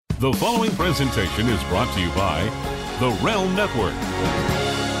The following presentation is brought to you by the Realm Network.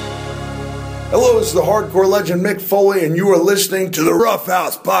 Hello, this is the hardcore legend Mick Foley, and you are listening to the Rough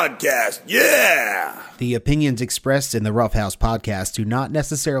House Podcast. Yeah! The opinions expressed in the Rough House Podcast do not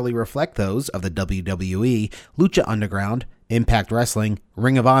necessarily reflect those of the WWE, Lucha Underground, Impact Wrestling,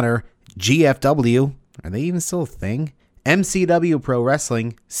 Ring of Honor, GFW, are they even still a thing? MCW Pro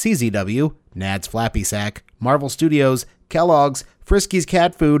Wrestling, CZW, Nad's Flappy Sack, Marvel Studios, Kellogg's, Frisky's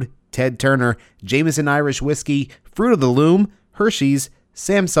Cat Food, Ted Turner, Jameson Irish Whiskey, Fruit of the Loom, Hershey's,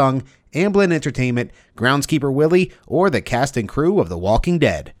 Samsung, Amblin Entertainment, Groundskeeper Willie, or the cast and crew of The Walking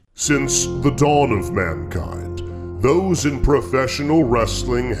Dead. Since the dawn of mankind, those in professional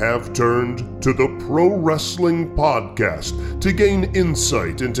wrestling have turned to the Pro Wrestling Podcast to gain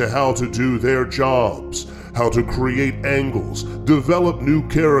insight into how to do their jobs, how to create angles, develop new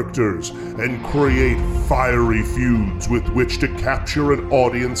characters, and create fiery feuds with which to capture an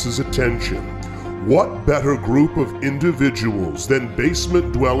audience's attention. What better group of individuals than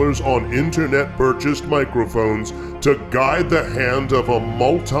basement dwellers on internet-purchased microphones to guide the hand of a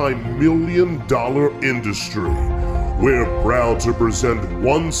multi-million-dollar industry? We're proud to present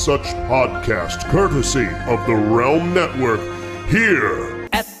one such podcast courtesy of the Realm Network here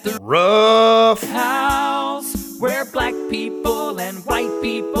at the Rough House, where black people and white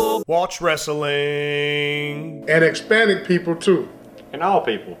people watch wrestling. And Hispanic people too. And all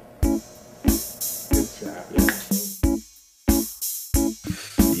people.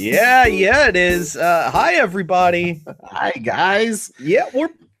 Yeah, it is. Hi, everybody. Hi, guys. Yeah, we're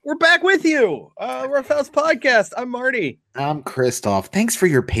back with you. Rough House Podcast. I'm Marty. I'm Christoph. Thanks for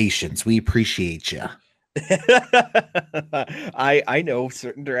your patience. We appreciate you. I know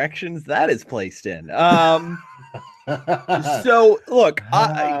certain directions that is placed in. So look,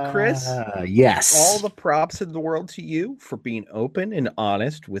 Chris. Yes. All the props in the world to you for being open and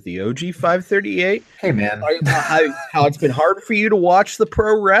honest with the OG 538. Hey, man. How it's been hard for you to watch the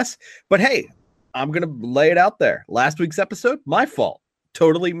pro res, but hey, I'm gonna lay it out there. Last week's episode, my fault,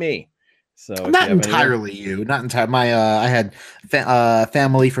 totally me. So not entirely you, not entirely. I had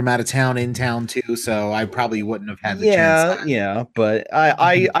family from out of town in town too, so I probably wouldn't have had the chance. Yeah, but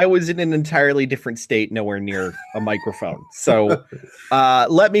I was in an entirely different state, nowhere near a microphone. So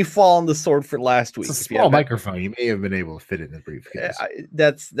let me fall on the sword for last week. It's a small microphone. You may have been able to fit it in the briefcase.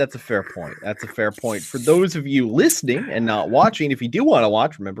 That's a fair point. That's a fair point. For those of you listening and not watching, if you do want to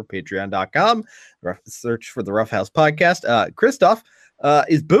watch, remember patreon.com. Search for the Rough House Podcast. Christoph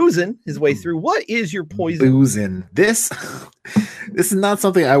is boozing his way through. What is your poison? Boozing. This is not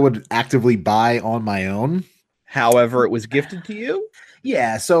something I would actively buy on my own. However, it was gifted to you.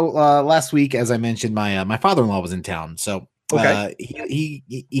 Yeah. So last week, as I mentioned, my father-in-law was in town. So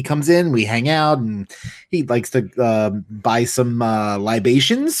he comes in, we hang out, and he likes to buy some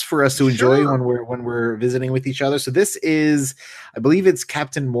libations for us to enjoy when we're visiting with each other. So this is, I believe it's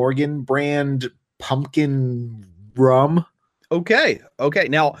Captain Morgan brand pumpkin rum. Okay.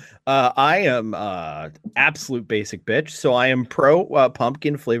 Now, I am absolute basic bitch, so I am pro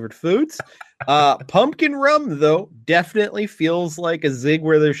pumpkin flavored foods. Pumpkin rum, though, definitely feels like a zig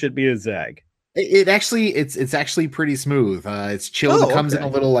where there should be a zag. It's actually pretty smooth. It's chilled. It comes in a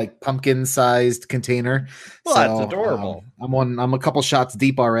little like pumpkin sized container. Well, so, that's adorable. I'm a couple shots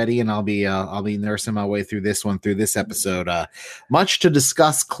deep already, and I'll be nursing my way through this episode. Much to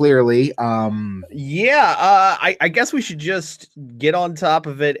discuss clearly. I guess we should just get on top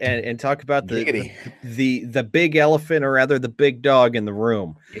of it and talk about the big elephant, or rather the big dog in the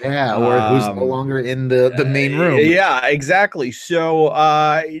room. Yeah, or who's no longer in the main room. Yeah, exactly. So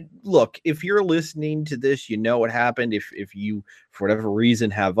look, if you're listening to this, you know what happened. If you, for whatever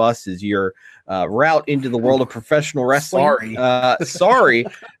reason, have us as your route into the world of professional wrestling, sorry.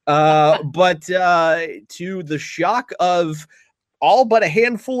 But to the shock of all but a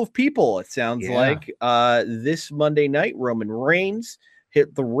handful of people, it sounds like this Monday night, Roman Reigns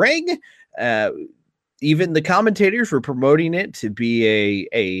hit the ring. Even the commentators were promoting it to be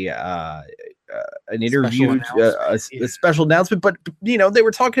an interview, a special announcement, but they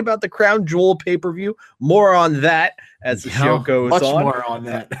were talking about the Crown Jewel pay-per-view. More on that as the show goes on. Much more on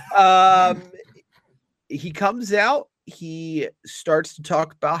that. He comes out. He starts to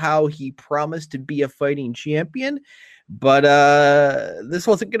talk about how he promised to be a fighting champion, but this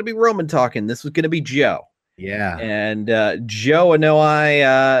wasn't going to be Roman talking. This was going to be Joe. Yeah. And Joe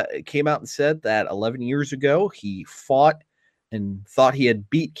Anoa'i came out and said that 11 years ago he fought and thought he had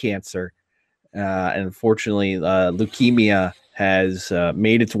beat cancer. And unfortunately, leukemia has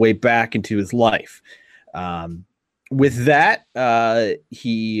made its way back into his life. With that,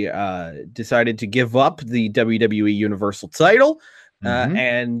 he decided to give up the WWE Universal title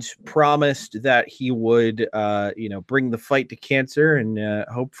and promised that he would, bring the fight to cancer and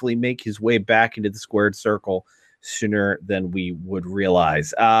hopefully make his way back into the squared circle sooner than we would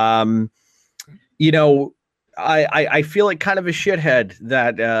realize. I feel like kind of a shithead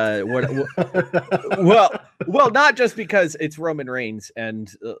that well, not just because it's Roman Reigns,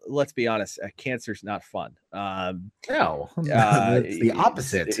 and let's be honest, cancer's not fun. No, it's the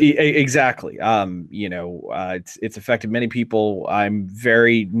opposite. Exactly. It's affected many people I'm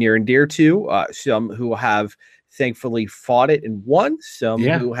very near and dear to. Some who have thankfully fought it and won. Some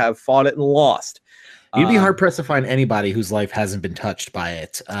who have fought it and lost. You'd be hard pressed to find anybody whose life hasn't been touched by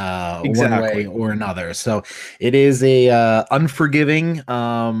it one way or another. So it is a unforgiving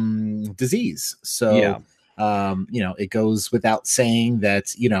disease. So, it goes without saying that,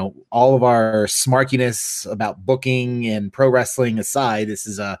 all of our smarkiness about booking and pro wrestling aside, this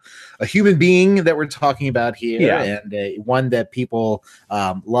is a human being that we're talking about here, and one that people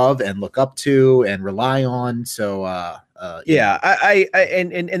love and look up to and rely on. So, and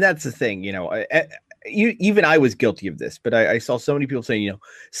that's the thing, even I was guilty of this, but I saw so many people saying,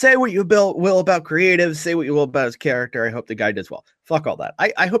 say what you will about creatives, say what you will about his character. I hope the guy does well. Fuck all that.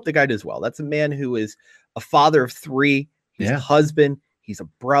 I hope the guy does well. That's a man who is a father of 3. He's a husband. He's a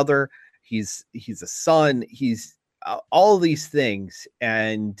brother. He's a son. He's all of these things.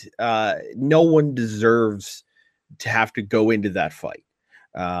 And no one deserves to have to go into that fight.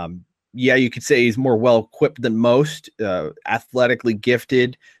 You could say he's more well-equipped than most, athletically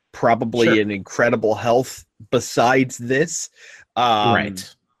gifted, probably an incredible health besides this.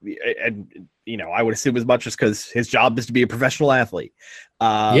 And I would assume as much as because his job is to be a professional athlete.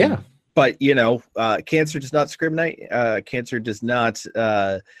 But cancer does not discriminate. Cancer does not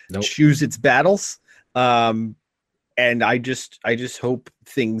choose its battles. And I just hope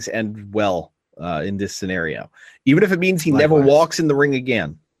things end well in this scenario, even if it means he never walks in the ring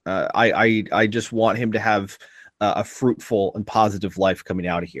again. I just want him to have a fruitful and positive life coming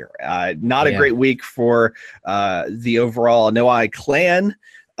out of here. Not a great week for the overall Noai clan.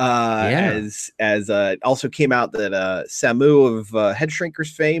 As also came out that Samu of Head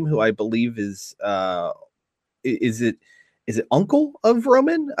Shrinkers fame, who I believe is it uncle of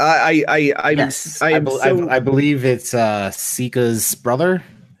Roman? I believe it's Sika's brother.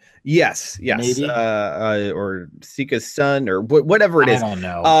 Yes, maybe. Or Sika's son, or whatever it is. I don't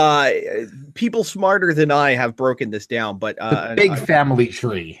know. People smarter than I have broken this down, but big family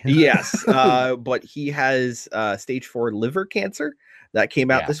tree. Yes, but he has stage 4 liver cancer that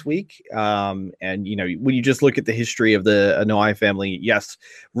came out this week. And when you just look at the history of the Anoa'i family, yes,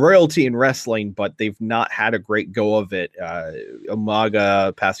 royalty in wrestling, but they've not had a great go of it.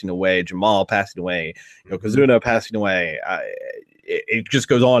 Umaga passing away, Jamal passing away, Yokozuna passing away. It just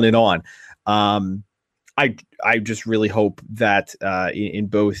goes on and on. I just really hope that in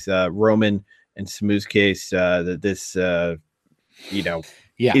both Roman and Samu's case, that this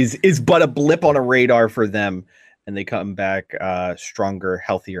is but a blip on a radar for them, and they come back stronger,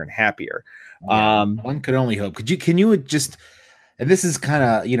 healthier, and happier. One could only hope. Can you just, and this is kind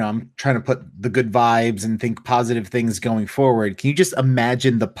of, I'm trying to put the good vibes and think positive things going forward. Can you just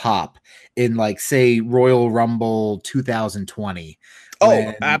imagine the pop in, like, say, Royal Rumble 2020?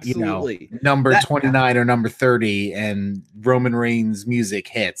 When, absolutely. Number 29 or number 30 and Roman Reigns music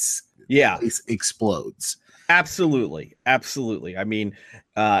hits. Yeah. It explodes. Absolutely. I mean,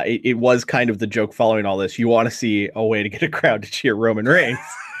 it was kind of the joke following all this. You want to see a way to get a crowd to cheer Roman Reigns.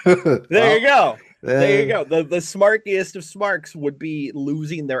 There you go. There you go. The smarkiest of smarks would be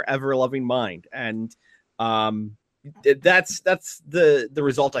losing their ever-loving mind. And that's the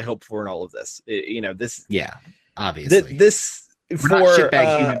result I hope for in all of this. Obviously. We're not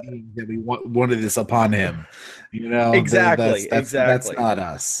shitbag human beings that we wanted this upon him. Exactly. That's not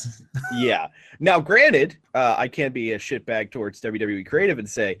us. Yeah. Now, granted, I can be a shitbag towards WWE Creative and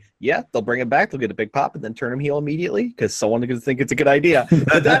say, they'll bring him back, they'll get a big pop, and then turn him heel immediately because someone is going to think it's a good idea.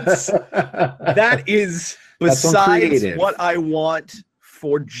 But that is besides what I want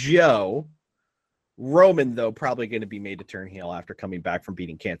for Joe. Roman, though, probably going to be made to turn heel after coming back from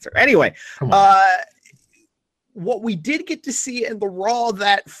beating cancer. Anyway, what we did get to see in the Raw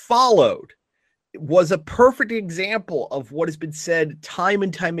that followed was a perfect example of what has been said time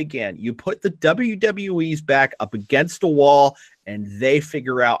and time again. You put the WWE's back up against a wall and they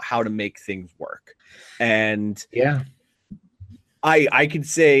figure out how to make things work. And I could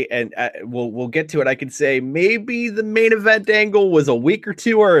say, and we'll get to it. I could say maybe the main event angle was a week or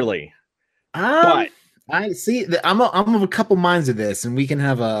two early. But I see that I'm of a couple minds of this, and we can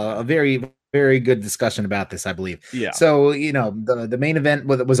have a very very good discussion about this, I believe. Yeah. So, the main event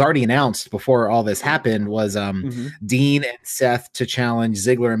was already announced before all this happened was Dean and Seth to challenge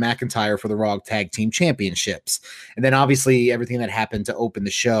Ziggler and McIntyre for the Raw Tag Team Championships. And then obviously everything that happened to open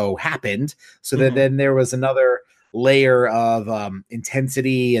the show happened. So then there was another layer of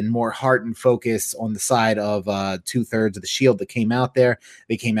intensity and more heart and focus on the side of 2/3 of the Shield that came out there.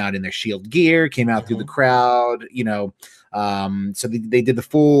 They came out in their Shield gear, came out through the crowd, so they did the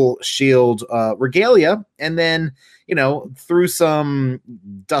full Shield regalia, and then through some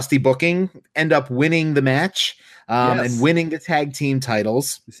dusty booking, end up winning the match and winning the tag team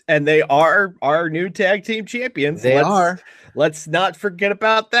titles. And they are our new tag team champions. Let's not forget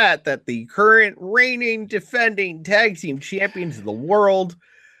about that the current reigning defending tag team champions of the world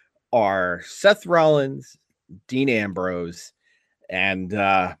are Seth Rollins, Dean Ambrose, and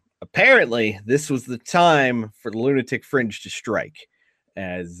apparently this was the time for the Lunatic Fringe to strike,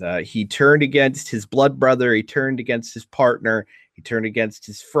 as he turned against his blood brother, he turned against his partner, he turned against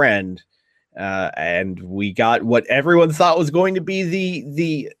his friend, and we got what everyone thought was going to be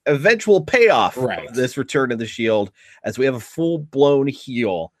the eventual payoff of this return of the Shield, as we have a full-blown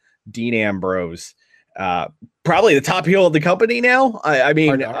heel, Dean Ambrose, probably the top heel of the company now. I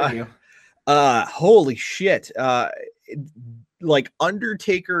mean, holy shit. Like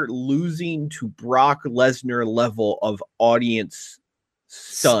Undertaker losing to Brock Lesnar level of audience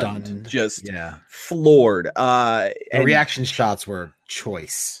stunned. Just floored. The reaction shots were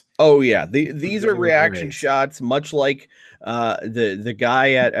choice. Oh yeah, these are reaction shots, much like the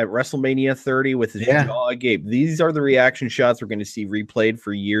guy at WrestleMania 30 with his jaw agape. These are the reaction shots we're going to see replayed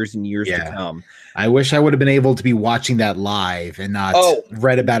for years and years to come. I wish I would have been able to be watching that live and not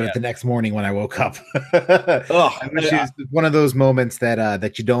read about it the next morning when I woke up. I wish it was one of those moments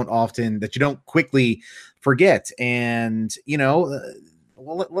that you don't quickly forget. And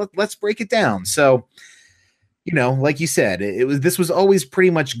let's break it down. So, like you said, this was always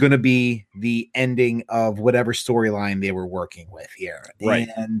pretty much going to be the ending of whatever storyline they were working with here. Right.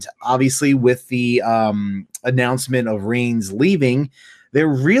 And obviously with the announcement of Reigns leaving, there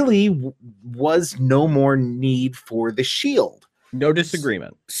really was no more need for the Shield. No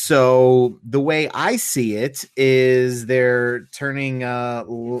disagreement. So the way I see it is they're turning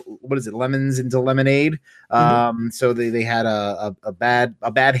lemons into lemonade. So they had a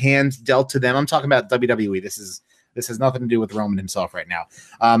bad hand dealt to them. I'm talking about WWE. This has nothing to do with Roman himself right now.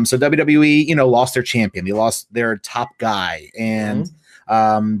 So WWE, lost their champion. They lost their top guy, and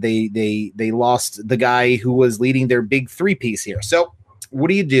they lost the guy who was leading their big three-piece here. So what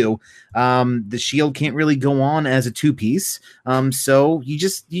do you do? The Shield can't really go on as a two-piece. So you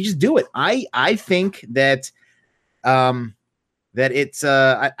just do it. I think that it's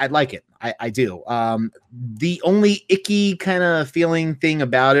I like it. I do. The only icky kind of feeling thing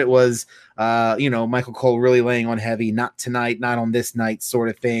about it was Michael Cole really laying on heavy, not tonight, not on this night sort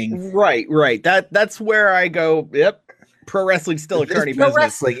of thing. Right. That's where I go, yep. Pro wrestling's still a carny business.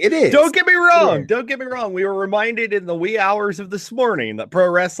 Wrestling, it is. Don't get me wrong. Don't get me wrong. We were reminded in the wee hours of this morning that pro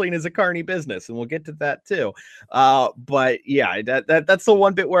wrestling is a carny business, and we'll get to that too. But yeah, that's the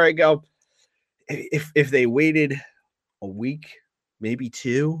one bit where I go, if they waited a week, maybe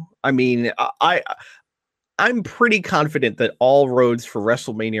two. I mean, I'm pretty confident that all roads for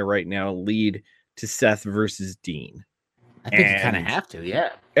WrestleMania right now lead to Seth versus Dean. I think you kind of have to, yeah.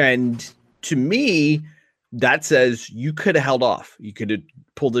 And to me, that says you could have held off. You could have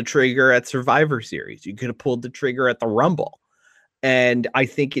pulled the trigger at Survivor Series. You could have pulled the trigger at the Rumble. And I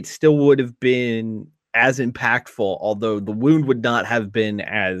think it still would have been as impactful, although the wound would not have been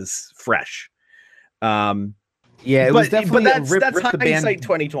as fresh. Yeah, it was definitely that's hindsight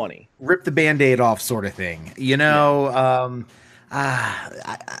 2020. Rip the Band-Aid off sort of thing.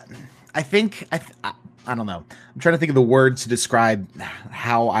 I think I don't know. I'm trying to think of the words to describe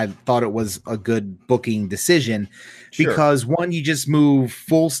how I thought it was a good booking decision. Sure. Because one, you just move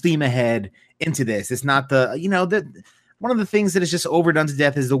full steam ahead into this. It's not one of the things that is just overdone to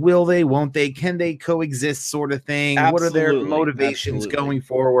death is the will they, won't they, can they coexist sort of thing. Absolutely. What are their motivations going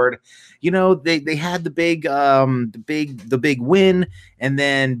forward? They had the big win, and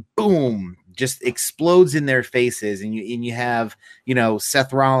then boom, just explodes in their faces, and you have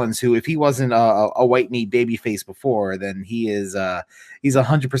Seth Rollins, who, if he wasn't a white meat baby face before, then he's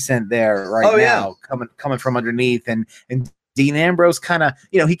 100% there now, coming from underneath, and Dean Ambrose kind of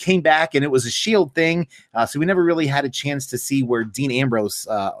he came back, and it was a Shield thing, so we never really had a chance to see where Dean Ambrose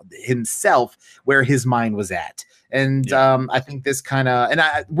himself, where his mind was at. And I think this kind of,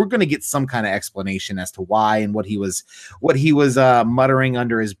 we're going to get some kind of explanation as to why and what he was muttering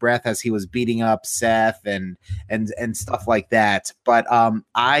under his breath as he was beating up Seth and stuff like that. But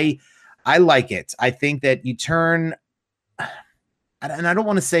I I like it. I think that you turn, and I don't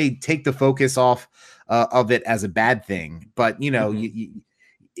want to say take the focus off of it as a bad thing, but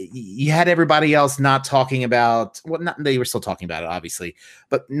you had everybody else not talking about, well, not, they were still talking about it, obviously,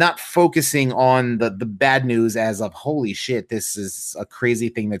 but not focusing on the bad news as of, holy shit, this is a crazy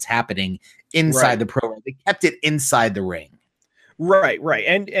thing that's happening inside the program. They kept it inside the ring. Right.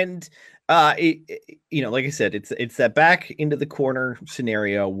 And like I said, it's that back into the corner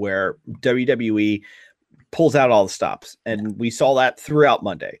scenario where WWE pulls out all the stops, and we saw that throughout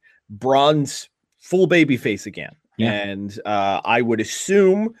Monday. Braun's full babyface again. Yeah. And I would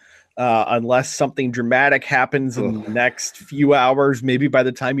assume, unless something dramatic happens in the next few hours, maybe by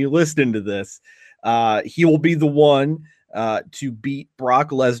the time you listen to this, he will be the one to beat Brock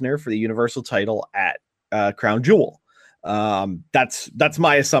Lesnar for the Universal title at Crown Jewel. That's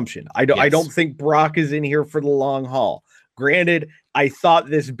my assumption. I don't think Brock is in here for the long haul. Granted, I thought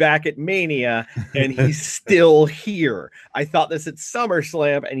this back at Mania, and he's still here. I thought this at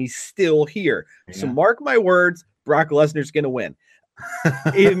SummerSlam, and he's still here. Yeah. So mark my words, Brock Lesnar's going to win.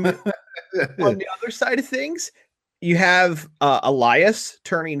 On the other side of things, you have Elias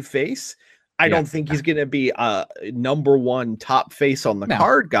turning face. I don't think he's going to be a number one top face on the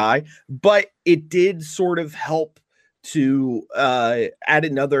card guy, but it did sort of help to add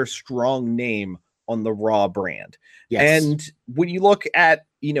another strong name on the Raw brand. Yes. And when you look at,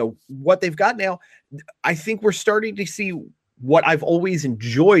 what they've got now, I think we're starting to see what I've always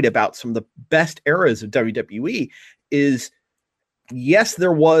enjoyed about some of the best eras of WWE is, yes,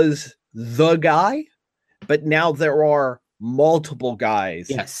 there was the guy, but now there are multiple guys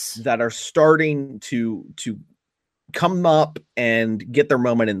that are starting to come up and get their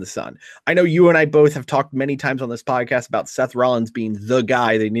moment in the sun. I know you and I both have talked many times on this podcast about Seth Rollins being the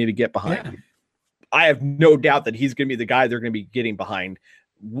guy they need to get behind. Yeah. I have no doubt that he's going to be the guy they're going to be getting behind,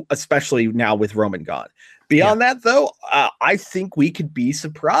 especially now with Roman gone. Beyond that, though, I think we could be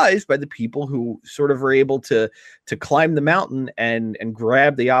surprised by the people who sort of are able to climb the mountain and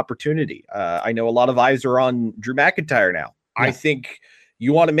grab the opportunity. I know a lot of eyes are on Drew McIntyre now. Yeah. I think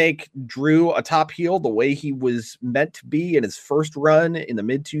you want to make Drew a top heel the way he was meant to be in his first run in the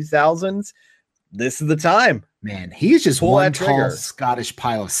mid-2000s. This is the time. Man, he's just one tall Scottish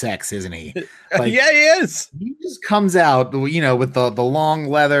pile of sex, isn't he? Like, yeah, he is. He just comes out, with the long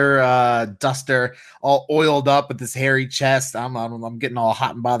leather duster, all oiled up with this hairy chest. I'm getting all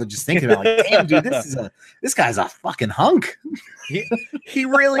hot and bothered just thinking about it. Like, damn, dude, this guy's a fucking hunk. He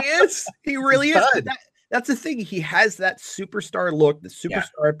really is. He really is. That's the thing. He has that superstar look, the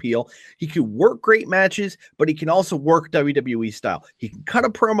superstar appeal. He can work great matches, but he can also work WWE style. He can cut a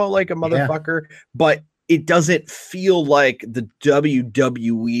promo like a motherfucker, but it doesn't feel like the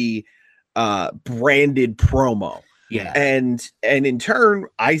WWE branded promo. Yeah. And in turn,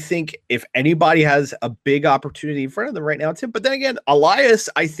 I think if anybody has a big opportunity in front of them right now, it's him. But then again, Elias,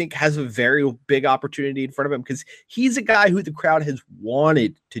 I think, has a very big opportunity in front of him because he's a guy who the crowd has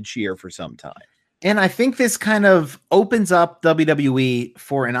wanted to cheer for some time. And I think this kind of opens up WWE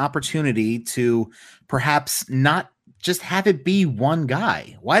for an opportunity to perhaps not just have it be one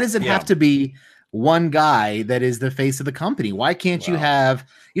guy. Why does it have to be one guy that is the face of the company? Why can't you have,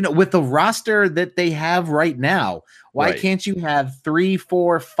 with the roster that they have right now, why can't you have 3,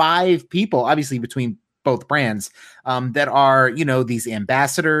 4, 5 people, obviously between both brands, that are, these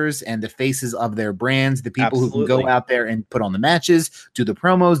ambassadors and the faces of their brands, the people who can go out there and put on the matches, do the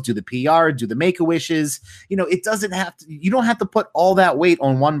promos, do the PR, do the Make-A-Wishes. It doesn't have to, you don't have to put all that weight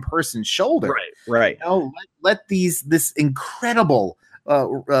on one person's shoulder. Right. Let this incredible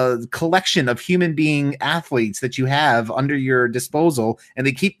collection of human being athletes that you have under your disposal, and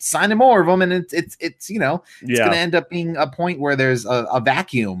they keep signing more of them, and it's going to end up being a point where there's a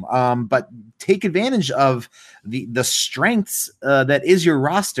vacuum. But take advantage of the strengths that is your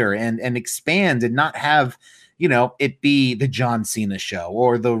roster and expand, and not have it be the John Cena show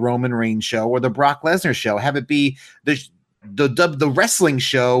or the Roman Reigns show or the Brock Lesnar show. Have it be the wrestling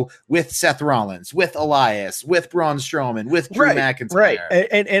show with Seth Rollins, with Elias, with Braun Strowman, with Drew McIntyre. Right.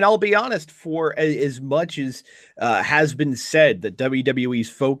 And I'll be honest, for as much as has been said that WWE's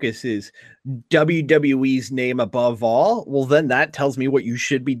focus is WWE's name above all, well, then that tells me what you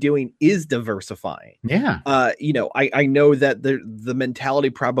should be doing is diversifying. Yeah. I know that the mentality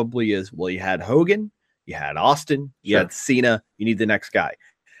probably is, well, you had Hogan, you had Austin, you had Cena, you need the next guy.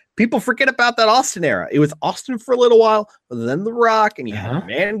 People forget about that Austin era. It was Austin for a little while, then The Rock, and you had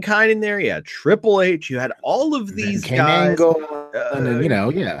Mankind in there. You had Triple H. You had all of these guys.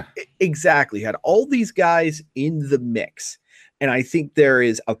 Exactly. You had all these guys in the mix. And I think there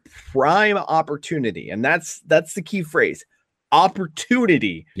is a prime opportunity, and that's the key phrase,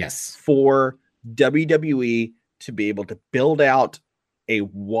 opportunity Yes. for WWE to be able to build out a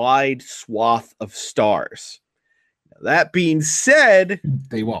wide swath of stars. Now, that being said,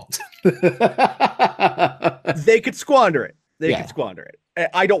 They won't. they could squander it. They Yeah. could squander it.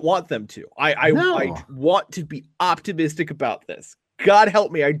 I don't want them to. I want to be optimistic about this. God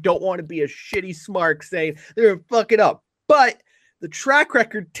help me. I don't want to be a shitty smark saying they're gonna fuck it up. But the track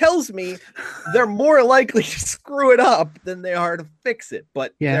record tells me they're more likely to screw it up than they are to fix it.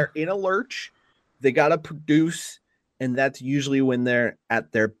 But they're in a lurch. They got to produce, and that's usually when they're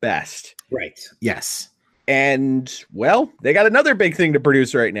at their best. Right. Yes. And, well, they got another big thing to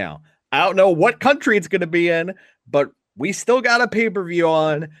produce right now. I don't know what country it's going to be in, but we still got a pay-per-view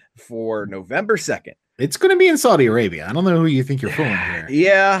on for November 2nd. It's going to be in Saudi Arabia. I don't know who you think you're fooling here.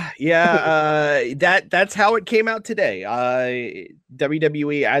 That's how it came out today.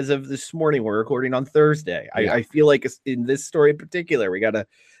 WWE, as of this morning, we're recording on Thursday. I feel like in this story in particular, we got to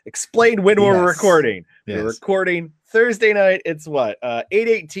explain when we're recording. Yes. We're recording Thursday night. It's what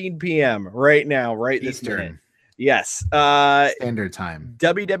 8:18 p.m. right now, right this minute. Yes, standard time.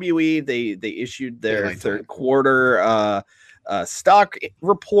 WWE they issued their third quarter stock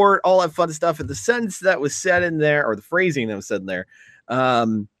report, all that fun stuff, and the sentence that was said in there, or the phrasing that was said in there,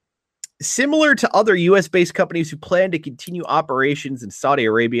 similar to other U.S.-based companies who plan to continue operations in Saudi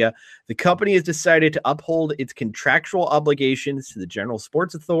Arabia, the company has decided to uphold its contractual obligations to the General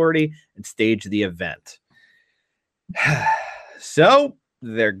Sports Authority and stage the event. So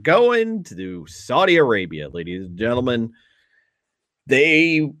they're going to Saudi Arabia, ladies and gentlemen.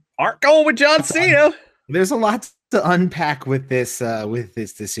 They aren't going with John Cena. There's a lot to unpack with this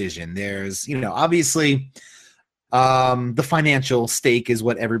decision. There's, obviously, the financial stake is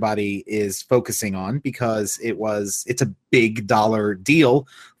what everybody is focusing on because it's a big dollar deal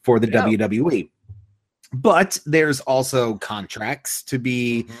for the WWE. But there's also contracts to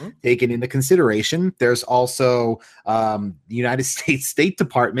be taken into consideration. There's also the United States State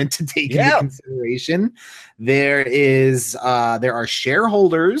Department to take into consideration. There are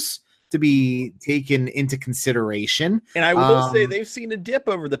shareholders to be taken into consideration. And I will say they've seen a dip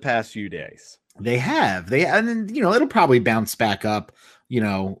over the past few days. They have. And it'll probably bounce back up,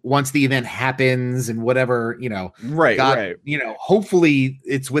 once the event happens and whatever, Right. Hopefully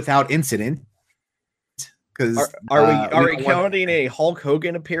it's without incident. Because are we counting a Hulk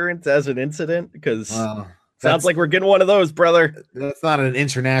Hogan appearance as an incident? Because sounds like we're getting one of those, brother. That's not an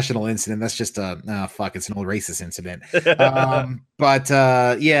international incident. That's just it's an old racist incident.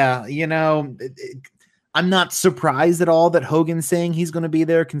 I'm not surprised at all that Hogan's saying he's going to be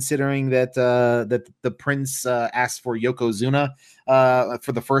there, considering that that the Prince asked for Yokozuna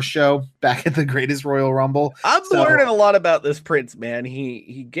for the first show back at the Greatest Royal Rumble. I'm learning a lot about this Prince, man.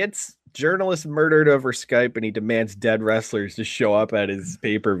 He gets journalists murdered over Skype, and he demands dead wrestlers to show up at his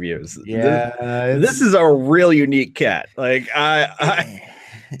pay-per-views. Yeah, this is a real unique cat. Like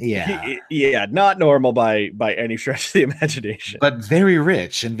not normal by any stretch of the imagination, but very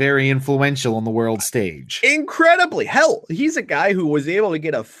rich and very influential on the world stage. Incredibly. Hell, he's a guy who was able to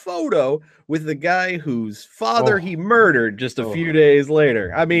get a photo with the guy whose father he murdered just a few days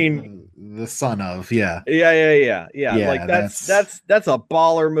later. I mean, the son of yeah. Like that's a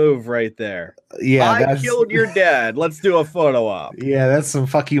baller move right there. I killed your dad. Let's do a photo op. Yeah, that's some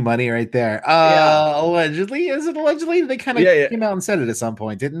fuck you money right there. Allegedly, is it allegedly? They kind of came out and said it at some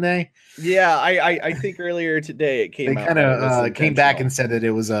point, didn't they? Yeah, I think earlier today it came out. They kind of came back and said that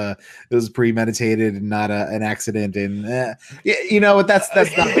it was premeditated and not an accident. And you know what? That's not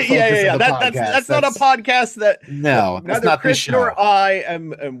the focus of the podcast. That's not a podcast that that's not Chris nor I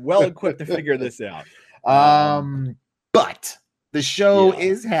am well equipped to figure this out. But the show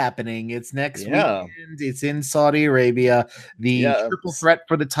is happening. It's next weekend. It's in Saudi Arabia. The triple threat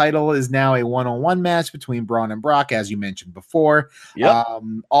for the title is now a one-on-one match between Braun and Brock, as you mentioned before.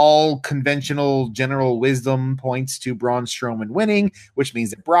 All conventional general wisdom points to Braun Strowman winning, which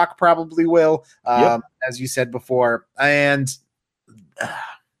means that Brock probably will, as you said before. And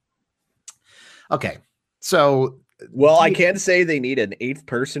okay, so I can say they need an 8th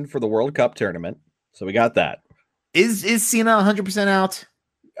person for the World Cup tournament, so we got that. Is Cena 100% out?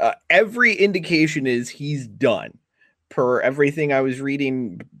 Every indication is he's done. Per everything I was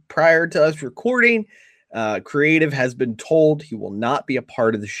reading prior to us recording, creative has been told he will not be a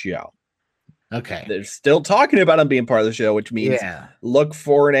part of the show. Okay. They're still talking about him being part of the show, which means look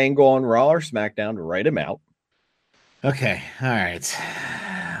for an angle on Raw or SmackDown to write him out. Okay. All right.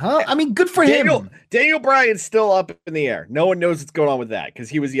 Well, I mean, good for him. Daniel Bryan's still up in the air. No one knows what's going on with that because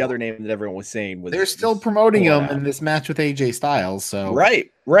he was the other name that everyone was saying. They're still promoting him in this match with AJ Styles. So right.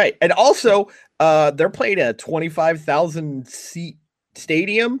 And also, They're playing a 25,000 seat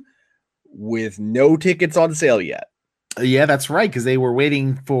stadium with no tickets on sale yet. Yeah, that's right, because they were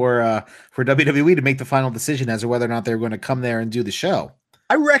waiting for WWE to make the final decision as to whether or not they were going to come there and do the show.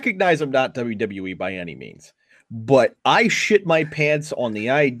 I recognize I'm not WWE by any means, but I shit my pants on the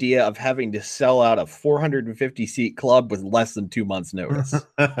idea of having to sell out a 450 seat club with less than 2 months notice.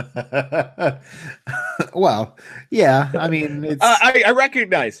 Well, yeah, I mean, it's I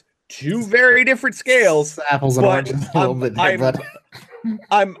recognize two very different scales, apples and oranges a little bit there, but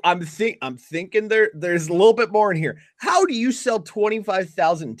I'm thinking there's a little bit more in here. How do you sell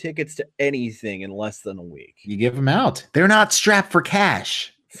 25,000 tickets to anything in less than a week? you give them out. They're not strapped for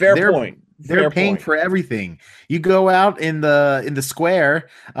cash. Fair point. They're paying for everything. You go out in the square,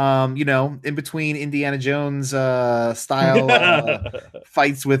 in between Indiana Jones style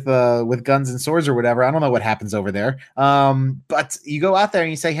fights with guns and swords or whatever. I don't know what happens over there. But you go out there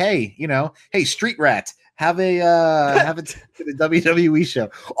and you say, hey, hey, street rat, have a the WWE show.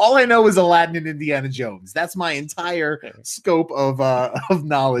 All I know is Aladdin and Indiana Jones. That's my entire scope of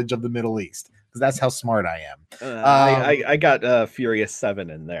knowledge of the Middle East, because that's how smart I am. I got Furious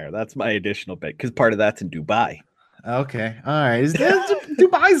 7 in there. That's my additional bit, because part of that's in Dubai. Okay, all right.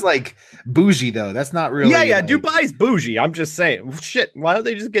 Dubai's like bougie though. That's not really. Yeah. Like, Dubai's bougie. I'm just saying. Shit. Why don't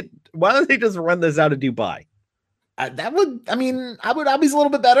they just run this out of Dubai? Abu Dhabi's a little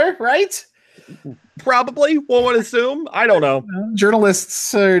bit better, right? Probably. One would assume. I don't know.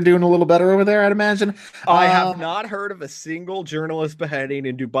 Journalists are doing a little better over there, I'd imagine. I have not heard of a single journalist beheading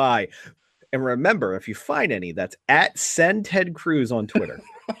in Dubai. And remember, if you find any, that's at Send Ted Cruz on Twitter.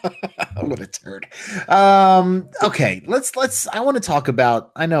 What a turd. Okay, let's. I want to talk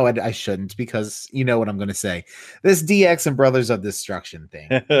about. I know I shouldn't, because you know what I'm going to say. This DX and Brothers of Destruction thing.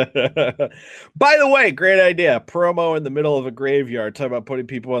 By the way, great idea. Promo in the middle of a graveyard, talking about putting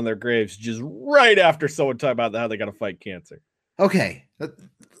people on their graves, just right after someone talking about how they got to fight cancer. Okay.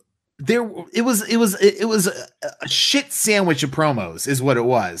 It was a shit sandwich of promos is what it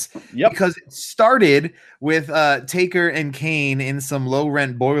was. Yep. Because it started with Taker and Kane in some low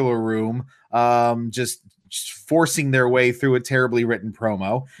rent boiler room, just forcing their way through a terribly written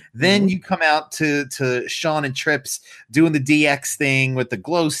promo. Then you come out to Shawn and Trips doing the DX thing with the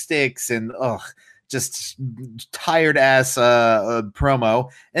glow sticks and just tired ass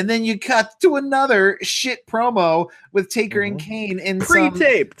promo, and then you cut to another shit promo with Taker and Kane in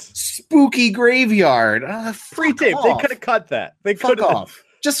pre-taped some spooky graveyard. Pre-taped. They could have cut that. They could have.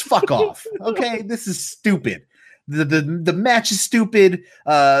 Just fuck off. Okay, this is stupid. The match is stupid.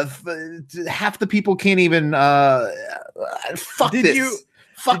 Half the people can't even fuck this.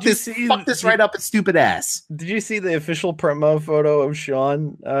 Fuck this right up its stupid ass. Did you see the official promo photo of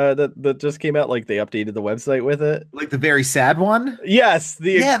Shawn that just came out? Like, they updated the website with it. Like the very sad one? Yes.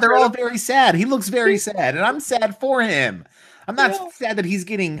 They're all very sad. He looks very sad, and I'm sad for him. I'm not sad that he's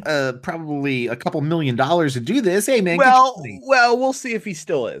getting probably a couple $1 million to do this. Hey, man. Well, we'll see if he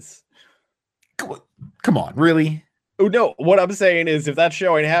still is. Come on, really? Oh, no, what I'm saying is, if that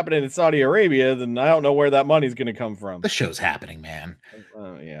show ain't happening in Saudi Arabia, then I don't know where that money's going to come from. The show's happening, man.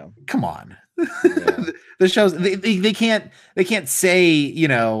 Yeah. Come on. Yeah. The shows they can't say,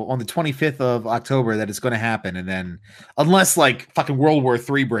 on the 25th of October that it's going to happen, and then unless like fucking World War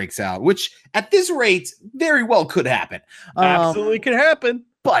III breaks out, which at this rate very well could happen. Absolutely could happen.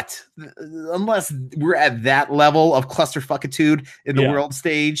 But unless we're at that level of clusterfuckitude in the world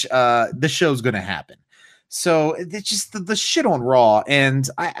stage, the show's going to happen. So it's just the shit on Raw. And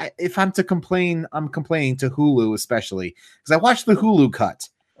if I'm to complain, I'm complaining to Hulu, especially because I watched the Hulu cut.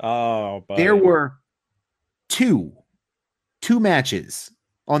 Oh, buddy. There were two matches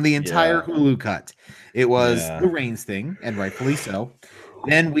on the entire Hulu cut. It was the Reigns thing, and rightfully so.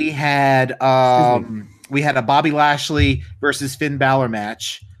 Then we had a Bobby Lashley versus Finn Balor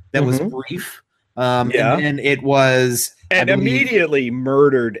match that was brief. And then it was immediately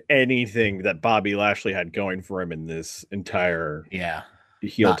murdered anything that Bobby Lashley had going for him in this entire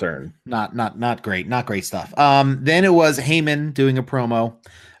heel turn. Not great stuff. Then it was Heyman doing a promo,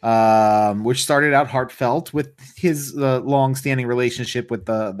 which started out heartfelt with his long-standing relationship with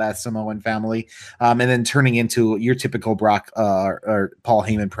that Samoan family, and then turning into your typical Brock or Paul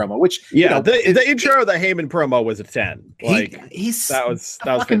Heyman promo. Which the intro of the Heyman promo was a 10. Like that was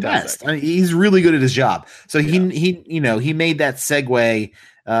fantastic. Best. I mean, he's really good at his job. So he made that segue.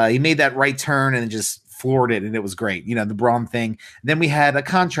 He made that right turn and just floored it, and it was great. The Braun thing. Then we had a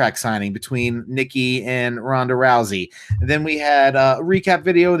contract signing between Nikki and Ronda Rousey. And then we had a recap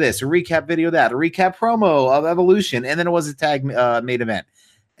video of this, a recap video of that, a recap promo of Evolution, and then it was a tag main event.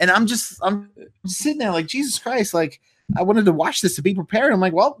 And I'm just sitting there like, Jesus Christ, like I wanted to watch this to be prepared. I'm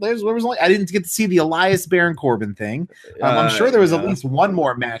like, well, I didn't get to see the Elias Baron Corbin thing. I'm sure there was at least one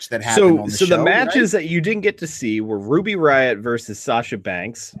more match that happened on the show. So the matches that you didn't get to see were Ruby Riott versus Sasha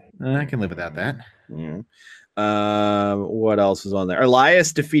Banks. I can live without that. Yeah. What else was on there?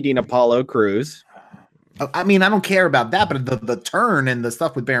 Elias defeating Apollo Crews. I mean, I don't care about that, but the turn and the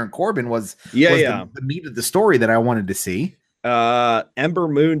stuff with Baron Corbin was the meat of the story that I wanted to see. Ember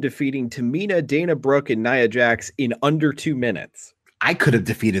Moon defeating Tamina, Dana Brooke, and Nia Jax in under 2 minutes. I could have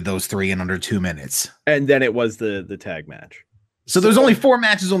defeated those three in under 2 minutes. And then it was the tag match. So there's only 4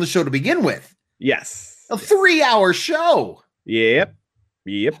 matches on the show to begin with. Yes. A 3-hour show. Yep.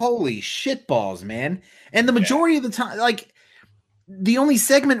 Holy shitballs, man. And the majority of the time, like, the only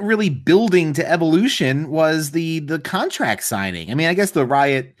segment really building to Evolution was the contract signing. I mean, I guess the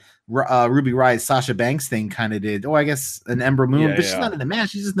Ruby Riott, Sasha Banks thing kind of did. Oh, I guess an Ember Moon, but she's not in the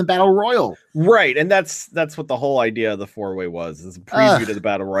match. She's just in the Battle Royal. Right. And that's what the whole idea of the 4-way was, is a preview to the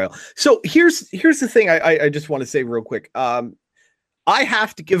Battle Royal. So here's the thing I just want to say real quick. I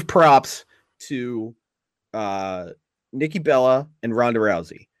have to give props to Nikki Bella and Ronda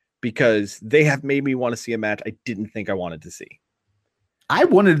Rousey, because they have made me want to see a match I didn't think I wanted to see. I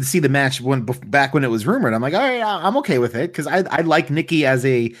wanted to see the match back when it was rumored. I'm like, all right, I'm okay with it, because I like Nikki as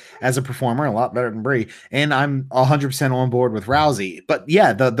a performer a lot better than Brie, and I'm 100% on board with Rousey. But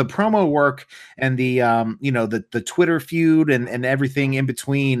yeah, the promo work and the the Twitter feud and everything in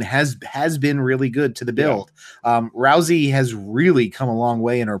between has been really good to the build. Yeah. Rousey has really come a long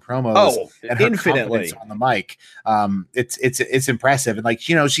way in her promos. And her infinitely on the mic. It's impressive, and like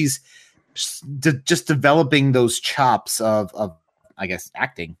she's just developing those chops of I guess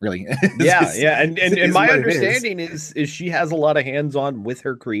acting, really. And my understanding is she has a lot of hands-on with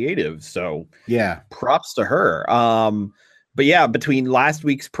her creative, so props to her. But yeah, between last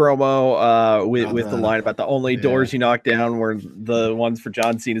week's promo with the line about the only doors you knock down were the ones for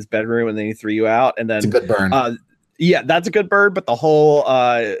John Cena's bedroom, and then he threw you out, and then it's a good burn. That's a good burn. But the whole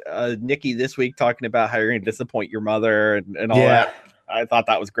Nikki this week talking about how you're going to disappoint your mother and all that. I thought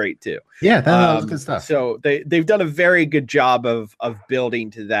that was gret too. Yeah, that was good stuff. So they've done a very good job of building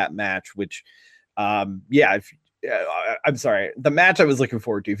to that match, which, I'm sorry, the match I was looking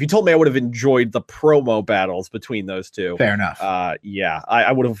forward to. If you told me I would have enjoyed the promo battles between those two, fair enough. I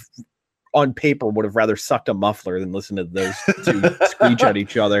would have, on paper, would have rather sucked a muffler than listened to those two screech at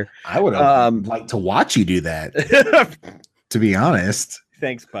each other. I would have liked to watch you do that. To be honest.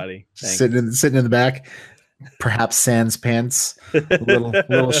 Thanks, buddy. Thanks. Sitting in the back. Perhaps sans pants, a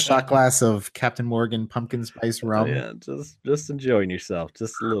little shot glass of Captain Morgan pumpkin spice rum. Yeah, just enjoying yourself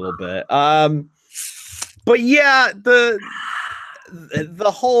just a little bit. But yeah, the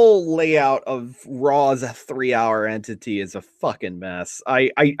whole layout of Raw as a 3-hour entity is a fucking mess.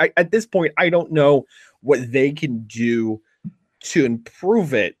 I at this point I don't know what they can do to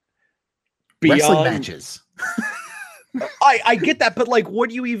improve it beyond wrestling matches. I get that, but like, what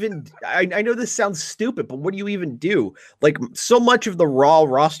do you even? I know this sounds stupid, but what do you even do? Like, so much of the Raw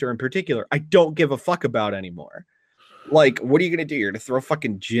roster in particular, I don't give a fuck about anymore. Like, what are you gonna do? You're gonna throw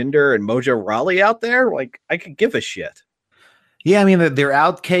fucking Jinder and Mojo Rawley out there? Like, I could give a shit. Yeah, I mean, they're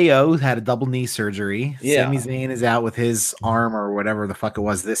out. KO had a double knee surgery. Yeah. Sami Zayn is out with his arm or whatever the fuck it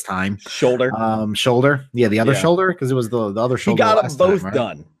was this time. Shoulder. Shoulder. Yeah, the other shoulder, because it was the other shoulder. He got them both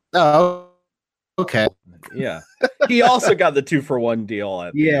done. Oh, okay. Yeah, he also got the 2-for-1 deal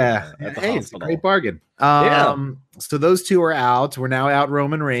at the hey, it's a great bargain. So those two are out. We're now out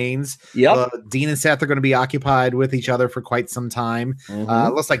Roman Reigns. Dean and Seth are going to be occupied with each other for quite some time.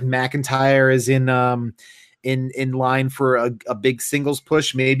 Looks like McIntyre is in line for a big singles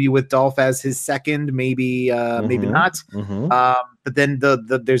push, maybe with Dolph as his second, maybe not. But then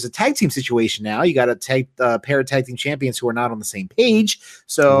there's a tag team situation now. You got a pair of tag team champions who are not on the same page.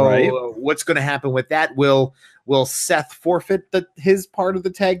 So what's going to happen with that? Will Seth forfeit his part of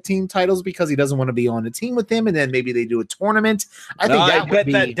the tag team titles because he doesn't want to be on a team with him? And then maybe they do a tournament. I bet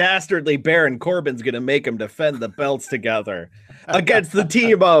that dastardly Baron Corbin's going to make him defend the belts together against the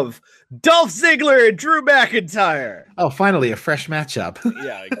team of Dolph Ziggler and Drew McIntyre. Oh, finally, a fresh matchup.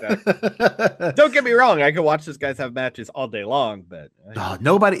 Yeah, exactly. Don't get me wrong. I could watch these guys have matches all day long, but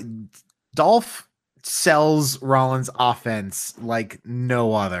Dolph sells Rollins offense like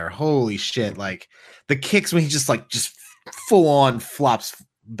no other. Holy shit. Like the kicks when he just full on flops,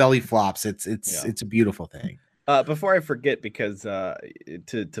 belly flops. It's a beautiful thing. Before I forget, because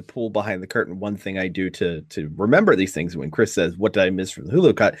to pull behind the curtain, one thing I do to remember these things when Chris says, "What did I miss from the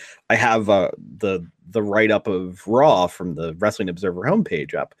Hulu cut?" I have the write up of Raw from the Wrestling Observer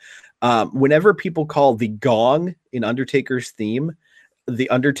homepage up. Whenever people call the gong in Undertaker's theme the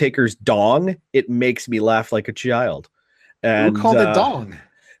Undertaker's dong, it makes me laugh like a child. And who called it dong?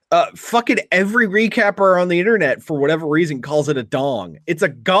 Fucking every recapper on the internet, for whatever reason, calls it a dong. It's a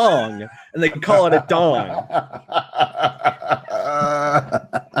gong, and they call it a dong.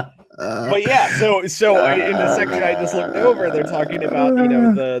 But yeah, so in the section I just looked over, they're talking about,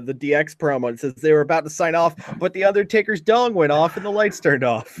 the DX promo. It says they were about to sign off, but the Undertaker's dong went off and the lights turned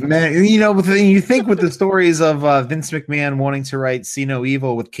off. Man, you think with the stories of Vince McMahon wanting to write "See No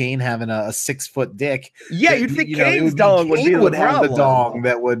Evil" with Kane having a 6-foot dick. Yeah, you'd think Kane's dong would be the have the dong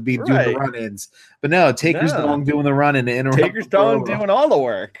that would be doing the run-ins, but no, Taker's dong doing the run-in to interrupt. Taker's dong doing all the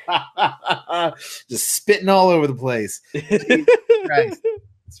work, just spitting all over the place. Jesus Christ.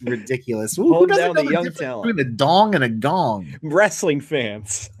 It's ridiculous. Who doesn't know the young talent between a dong and a gong? Wrestling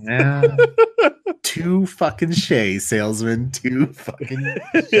fans. Yeah. Too fucking shay, salesman. Too fucking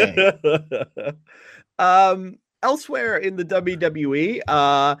shay. Elsewhere in the WWE,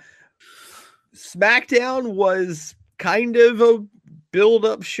 SmackDown was kind of a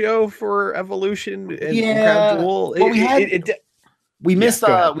build-up show for Evolution and Crown Jewel. We missed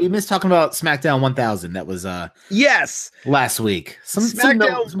talking about SmackDown 1000. That was yes, last week. Some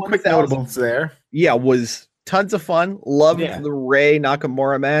quick notables there. Yeah, was tons of fun. Loved the Rey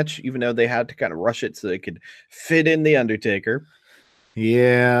Nakamura match, even though they had to kind of rush it so they could fit in the Undertaker.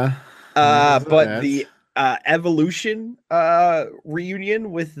 Yeah. But the Evolution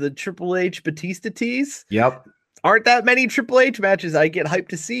reunion with the Triple H Batista tease. Yep. Aren't that many Triple H matches I get hyped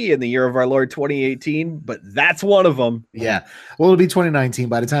to see in the year of our Lord 2018, but that's one of them. Yeah. Well, it'll be 2019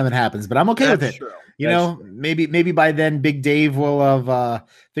 by the time it happens, but I'm okay with it. True. Maybe by then Big Dave will have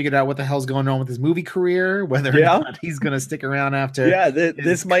figured out what the hell's going on with his movie career, whether or not he's going to stick around after. Yeah,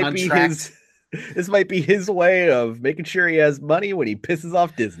 this might be his way of making sure he has money when he pisses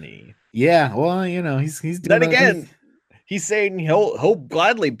off Disney. Yeah, well, he's doing then again, he's saying he'll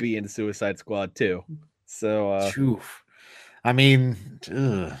gladly be in Suicide Squad too. So, I mean,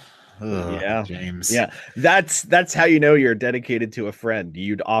 James. Yeah, that's how you know you're dedicated to a friend.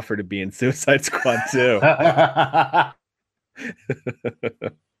 You'd offer to be in Suicide Squad too.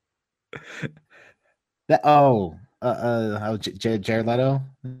 Jared Leto.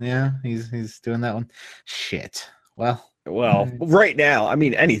 Yeah, he's doing that one. Shit. Well, right now, I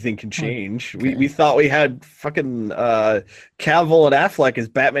mean, anything can change. Okay. We thought we had fucking Cavill and Affleck as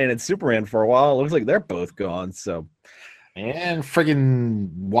Batman and Superman for a while. It looks like they're both gone. So, and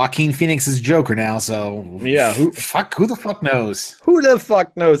friggin' Joaquin Phoenix is Joker now. So yeah, who the fuck knows? Who the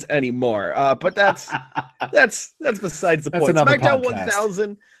fuck knows anymore? But that's besides the point. SmackDown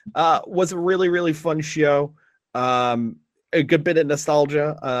 1000 was a really, really fun show. A good bit of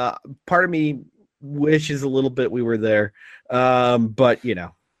nostalgia. Part of me wishes a little bit we were there, but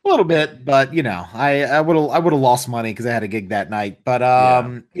a little bit, but I would have lost money because I had a gig that night. But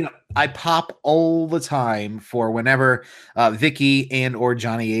I pop all the time for whenever Vicky and or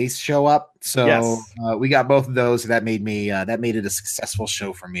Johnny Ace show up. So we got both of those. That made it a successful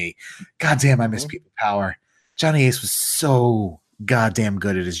show for me. Goddamn, I miss People Power. Johnny Ace was so goddamn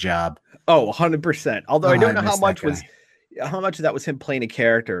good at his job. Oh, 100%. Although I don't know how much of that was him playing a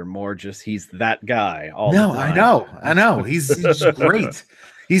character, more just he's that guy. I know. He's just great.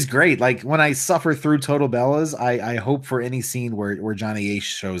 He's great. Like when I suffer through Total Bellas, I hope for any scene where Johnny Ace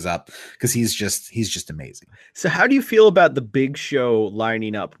shows up because he's just amazing. So how do you feel about the Big Show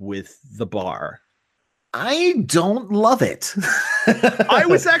lining up with the Bar? I don't love it. I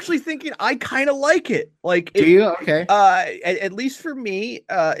was actually thinking I kind of like it. Like, do you? Okay. At least for me,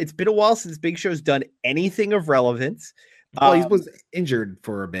 it's been a while since Big Show's done anything of relevance. Well, he was injured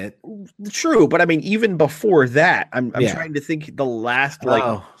for a bit. True, but I mean, even before that, I'm trying to think the last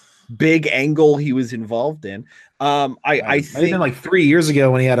big angle he was involved in. I think been like 3 years ago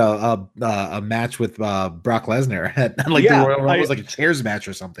when he had a match with Brock Lesnar at the Royal Rumble. It was like a chairs match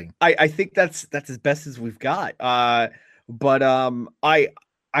or something. I think that's as best as we've got. But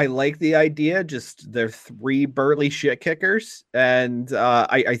I like the idea. Just they're 3 burly shit kickers, and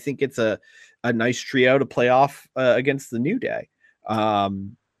I think it's a nice trio to play off against the New Day.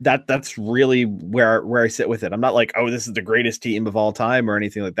 That's really where I sit with it. I'm not like, oh, this is the greatest team of all time or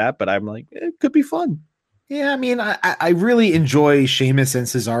anything like that, but I'm like, it could be fun. Yeah, I mean, I really enjoy Sheamus and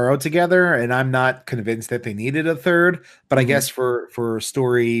Cesaro together, and I'm not convinced that they needed a third, but I guess for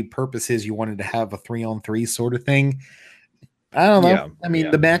story purposes, you wanted to have a 3-on-3 sort of thing. I don't know. Yeah, I mean,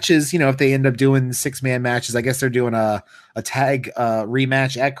 the matches, if they end up doing 6-man matches, I guess they're doing a tag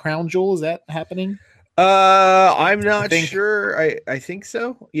rematch at Crown Jewel. Is that happening? I'm not sure. I think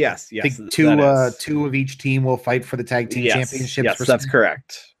so. Yes. I think two of each team will fight for the tag team championships. Yes, that's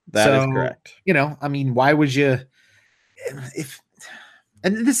correct. That is correct. I mean, why would you?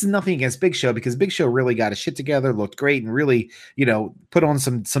 and this is nothing against Big Show, because Big Show really got his shit together, looked great, and really, put on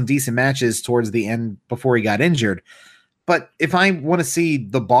some decent matches towards the end before he got injured. But if I want to see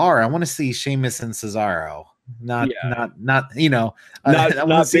the bar, I want to see Sheamus and Cesaro. Not I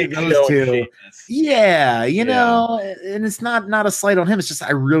want to see those two. Yeah, and it's not a slight on him. It's just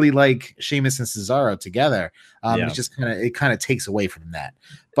I really like Sheamus and Cesaro together. It's just kind of takes away from that.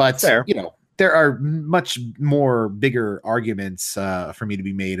 But fair. There are much more bigger arguments for me to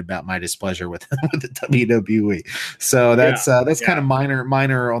be made about my displeasure with the WWE. So that's kind of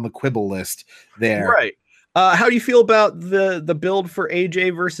minor on the quibble list there. Right. How do you feel about the build for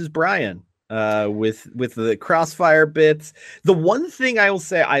AJ versus Bryan? With the crossfire bits. The one thing I will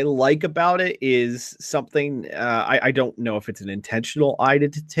say I like about it is something I don't know if it's an intentional eye to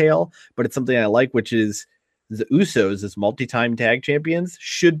detail, but it's something I like, which is the Usos as multi-time tag champions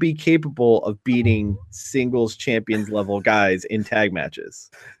should be capable of beating singles champions level guys in tag matches.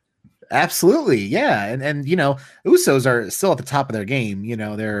 Absolutely. Yeah. And Usos are still at the top of their game.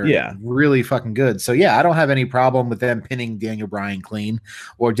 They're really fucking good. So yeah, I don't have any problem with them pinning Daniel Bryan clean.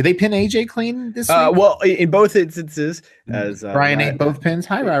 Or do they pin AJ clean this week? Well, in both instances, as Bryan ate both pins.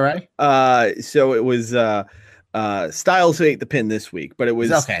 Hi, Rai. So it was Styles who ate the pin this week, but it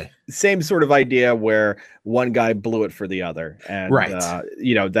was same sort of idea where one guy blew it for the other. And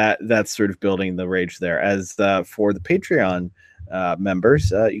that's sort of building the rage there. As for the Patreon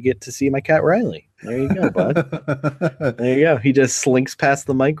members, you get to see my cat Riley. There you go, bud. There you go. He just slinks past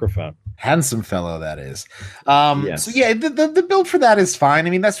the microphone. Handsome fellow, that is. Yes. So yeah, the build for that is fine. I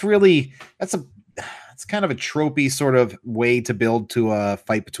mean, it's kind of a tropey sort of way to build to a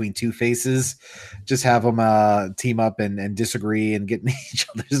fight between two faces. Just have them team up and disagree and get in each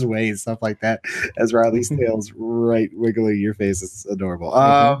other's way and stuff like that. As Riley Snails wiggling your face, it's adorable.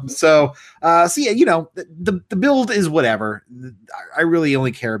 So yeah, the build is whatever. I really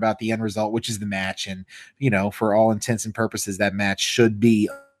only care about the end result, which is the match, and for all intents and purposes, that match should be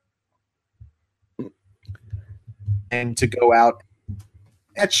and to go out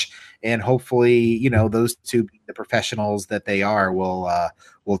match. And hopefully, those two, the professionals that they are, will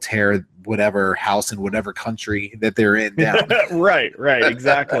tear whatever house in whatever country that they're in down. Right,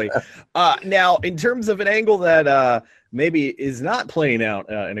 exactly. Now, in terms of an angle that maybe is not playing out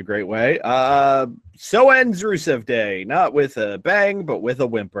in a great way, so ends Rusev Day, not with a bang, but with a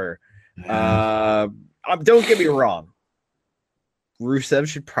whimper. Don't get me wrong. Rusev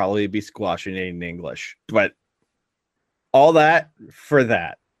should probably be squashing it in English, but all that for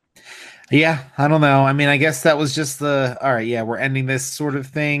that. Yeah, I don't know. I mean, I guess that was just all right, yeah, we're ending this sort of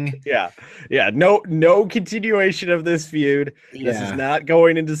thing. Yeah. No continuation of this feud. Yeah. This is not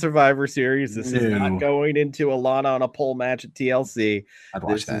going into Survivor Series. This is not going into a Lana on a pole match at TLC. I'd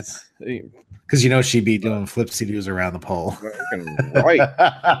watch that. Because she'd be doing flipsy-doos around the pole. Right.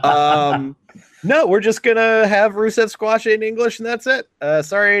 No, we're just going to have Rusev squash it in English, and that's it.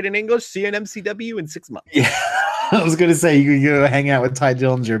 Sorry, in English. See you in MCW in 6 months. Yeah. I was going to say, you go hang out with Ty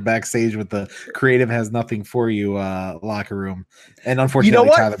Dillinger backstage with the creative has nothing for you locker room. And unfortunately, you know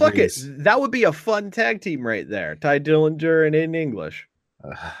what? Tyler Fuck Breeze. it. That would be a fun tag team right there. Ty Dillinger and in English.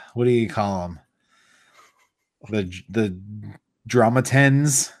 What do you call them? The drama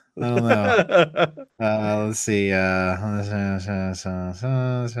tens? I don't know. Let's see. I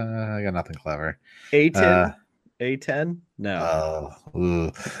got nothing clever. A10? A10? No.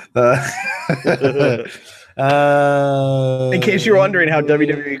 In case you're wondering how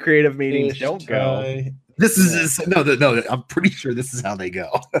WWE creative meetings don't go. This is no. I'm pretty sure this is how they go.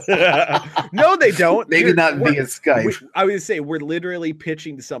 No, they don't. Maybe not via Skype. I would say we're literally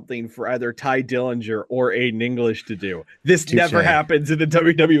pitching something for either Ty Dillinger or Aiden English to do. This never happens in a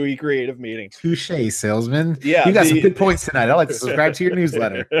WWE creative meeting. Touche, salesman. Yeah, you got some good points tonight. I'd like to subscribe to your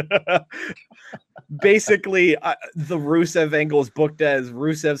newsletter. Basically, the Rusev angle is booked as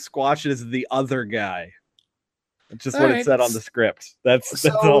Rusev squashes the other guy. It's just what it said on the script. That's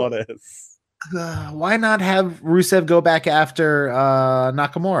all it is. Why not have Rusev go back after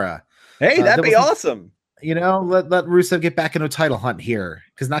Nakamura? Hey, that'd be awesome. Let Rusev get back into a title hunt here,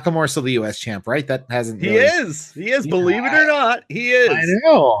 because Nakamura's still the U.S. champ, right? That hasn't. He is. Believe it or not, he is. I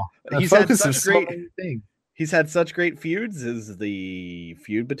know. He's had such great things. He's had such great feuds as the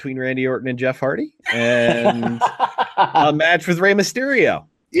feud between Randy Orton and Jeff Hardy, and a match with Rey Mysterio.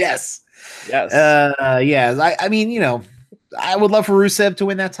 Yes. Yes. I mean, I would love for Rusev to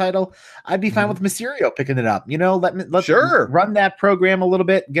win that title. I'd be fine with Mysterio picking it up. Let's run that program a little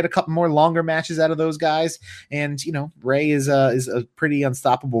bit, get a couple more longer matches out of those guys. And, Rey is a pretty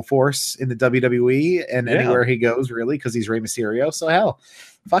unstoppable force in the WWE and anywhere he goes, really, because he's Rey Mysterio. So hell,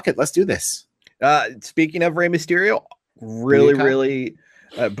 fuck it. Let's do this. Speaking of Rey Mysterio, really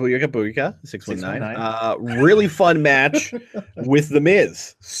Booyaka Booyaka 619. Really fun match with The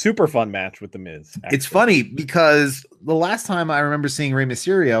Miz. Super fun match with The Miz. Actually. It's funny because the last time I remember seeing Rey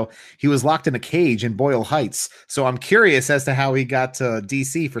Mysterio, he was locked in a cage in Boyle Heights. So I'm curious as to how he got to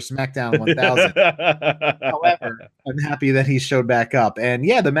DC for SmackDown 1000. However, I'm happy that he showed back up. And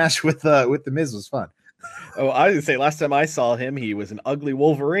yeah, the match with The Miz was fun. Oh, I was gonna say last time I saw him, he was an ugly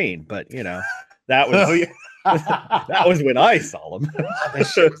Wolverine, but you know, that was that was when I saw him.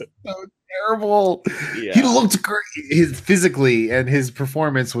 So terrible. Yeah. He looked great. Physically and his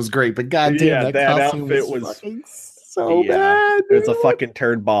performance was great, but goddamn, that outfit was so bad. It was a fucking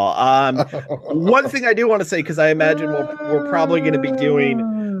turd ball. One thing I do want to say, because I imagine we're probably going to be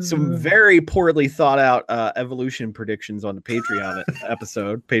doing some very poorly thought out evolution predictions on the Patreon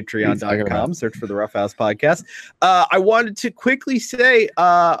episode, patreon.com, search for the Rough House Podcast. I wanted to quickly say,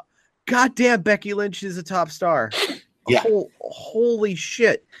 goddamn, Becky Lynch is a top star. Yeah. Holy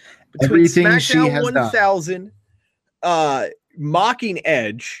shit. Between everything SmackDown she has 1000, mocking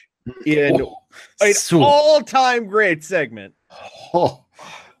Edge in an all-time great segment. Oh,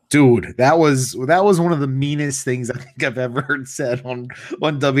 dude, that was one of the meanest things I think I've ever heard said on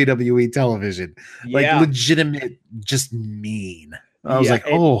WWE television. Like legitimate, just mean. I was like,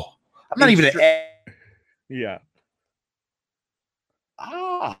 I'm not even yeah.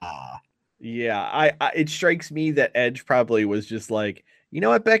 Yeah, it strikes me that Edge probably was just like, you know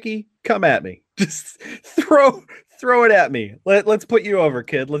what, Becky, come at me, just throw it at me. Let's put you over,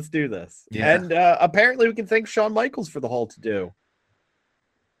 kid. Let's do this. Yeah. And apparently we can thank Shawn Michaels for the whole to do.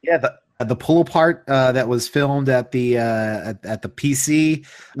 Yeah, the pull apart that was filmed at the PC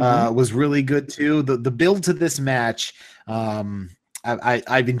was really good too. The build to this match,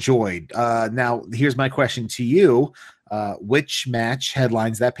 I've enjoyed. Now here's my question to you: which match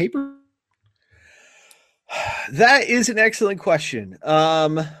headlines that paper? That is an excellent question.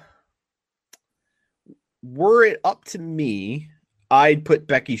 Were it up to me, I'd put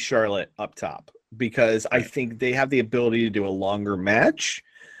Becky Charlotte up top because I think they have the ability to do a longer match.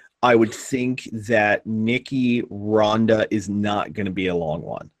 I would think that Nikki Ronda is not going to be a long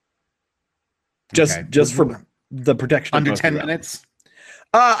one. Just for the protection under 10 minutes.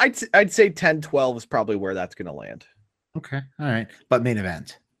 I'd say 10-12 is probably where that's going to land. Okay. All right. But main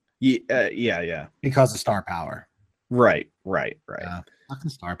event. Yeah. Because of star power. Right. Fucking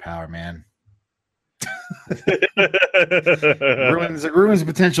star power, man. ruins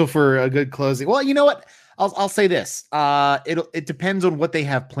potential for a good closing. Well, you know what? I'll say this. It depends on what they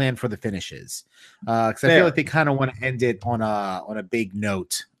have planned for the finishes. Because I feel like they kind of want to end it on a big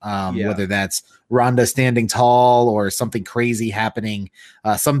note. Whether that's Ronda standing tall or something crazy happening,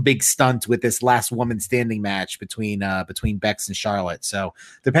 some big stunt with this last woman standing match between Bex and Charlotte. So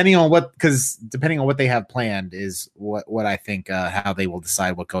depending on what they have planned is what I think how they will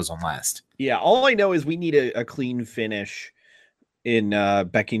decide what goes on last. Yeah, all I know is we need a clean finish in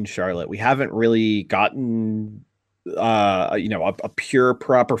Becky and Charlotte. We haven't really gotten a pure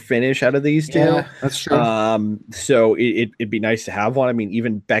proper finish out of these two. Yeah, that's true. So it'd be nice to have one. I mean,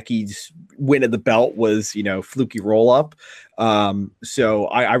 even Becky's win of the belt was fluky roll up. So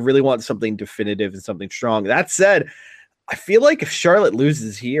I really want something definitive and something strong. That said, I feel like if Charlotte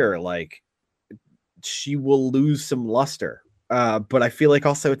loses here, like she will lose some luster. But I feel like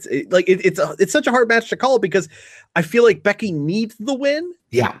also it's such a hard match to call because I feel like Becky needs the win.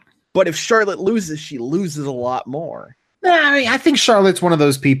 Yeah. But if Charlotte loses, she loses a lot more. I mean, I think Charlotte's one of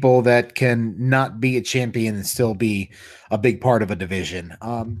those people that can not be a champion and still be a big part of a division.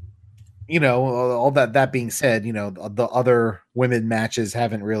 All that being said, the other women matches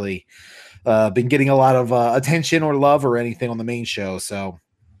haven't really been getting a lot of attention or love or anything on the main show. So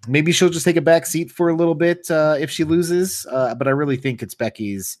maybe she'll just take a back seat for a little bit if she loses. But I really think it's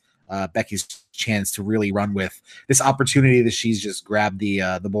Becky's chance to really run with this opportunity that she's just grabbed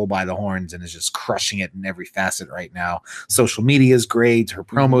the bull by the horns and is just crushing it in every facet right now. Social media is great. Her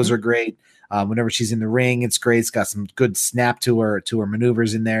promos are great. Whenever she's in the ring, it's great. It's got some good snap to her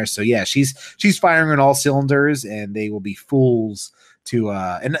maneuvers in there. So yeah, she's firing on all cylinders, and they will be fools to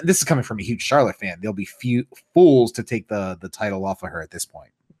and this is coming from a huge Charlotte fan. They'll be fools to take the title off of her at this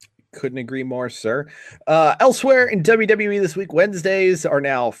point. Couldn't agree more, sir. Elsewhere in WWE this week, Wednesdays are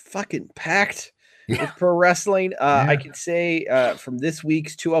now fucking packed with pro wrestling. I can say from this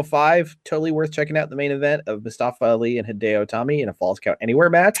week's 205, totally worth checking out the main event of Mustafa Ali and Hideo Itami in a Falls Count Anywhere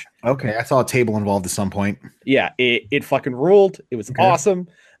match. Okay, I saw a table involved at some point. Yeah, it fucking ruled. It was awesome.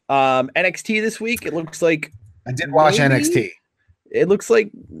 NXT this week, it looks like I did watch NXT. It looks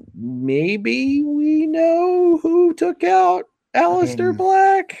like maybe we know who took out Aleister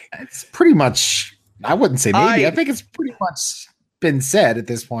Black. It's pretty much, I wouldn't say maybe. I think it's pretty much been said at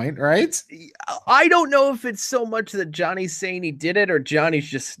this point, right? I don't know if it's so much that Johnny's saying he did it or Johnny's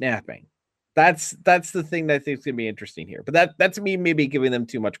just snapping. That's the thing that I think is going to be interesting here. But that's me maybe giving them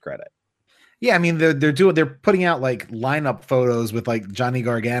too much credit. Yeah, I mean they're putting out like lineup photos with like Johnny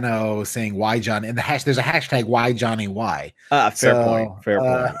Gargano saying why Johnny, and there's a hashtag why Johnny why. Fair point.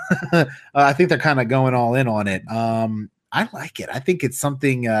 I think they're kind of going all in on it. I like it. I think it's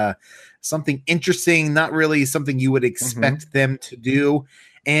something interesting, not really something you would expect them to do.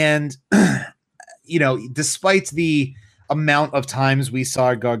 And despite the amount of times we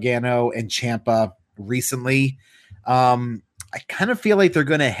saw Gargano and Ciampa recently, I kind of feel like they're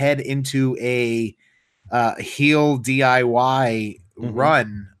going to head into a heel DIY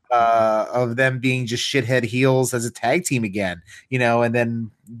run of them being just shithead heels as a tag team again, and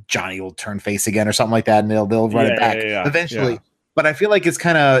then Johnny will turn face again or something like that, and they'll run it back eventually. Yeah. But I feel like it's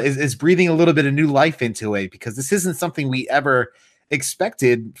kind of is breathing a little bit of new life into it, because this isn't something we ever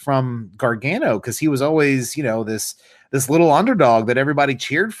expected from Gargano, because he was always, this little underdog that everybody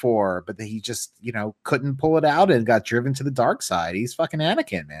cheered for, but he just, couldn't pull it out and got driven to the dark side. He's fucking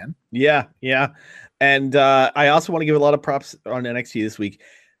Anakin, man. Yeah. And I also want to give a lot of props on NXT this week,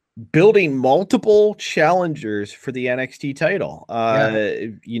 building multiple challengers for the NXT title.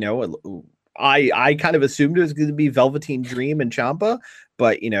 I kind of assumed it was going to be Velveteen Dream and Ciampa,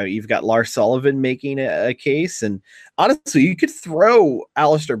 but you've got Lars Sullivan making a case, and honestly, you could throw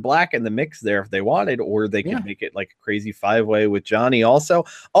Aleister Black in the mix there if they wanted, or they could make it like a crazy 5-way with Johnny. Also,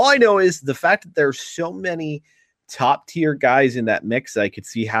 all I know is the fact that there's so many top tier guys in that mix I could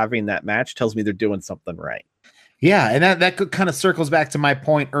see having that match tells me they're doing something right. Yeah, and that kind of circles back to my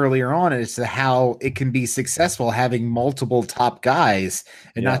point earlier on as to how it can be successful having multiple top guys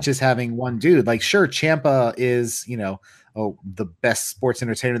and not just having one dude. Like, sure, Ciampa is, the best sports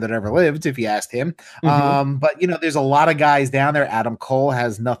entertainer that ever lived, if you asked him. But there's a lot of guys down there. Adam Cole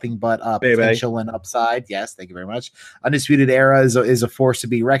has nothing but potential and upside. Yes, thank you very much. Undisputed Era is a force to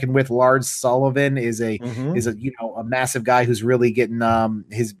be reckoned with. Lars Sullivan is a massive guy who's really getting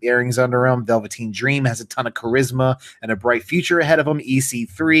his bearings under him. Velveteen Dream has a ton of charisma and a bright future ahead of him.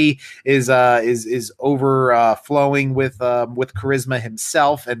 EC3 is overflowing with charisma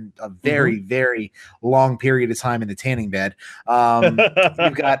himself, and a very very long period of time in the tanning bed.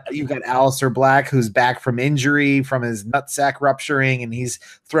 You've got Aleister Black, who's back from injury from his nutsack rupturing, and he's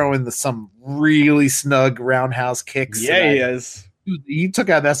throwing some really snug roundhouse kicks. Yeah, he is. He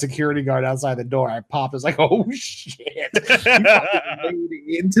took out that security guard outside the door. I popped. I was like, oh shit.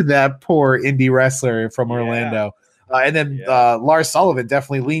 Into that poor indie wrestler from Orlando. And then Lars Sullivan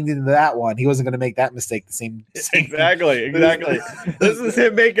definitely leaned into that one. He wasn't going to make that mistake the same. Exactly. This is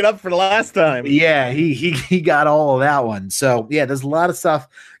him making up for the last time. Yeah, he got all of that one. So yeah, there's a lot of stuff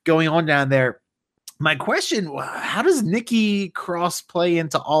going on down there. My question: how does Nikki Cross play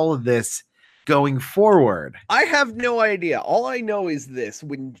into all of this going forward? I have no idea. All I know is this: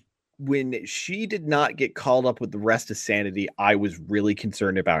 when she did not get called up with the rest of Sanity, I was really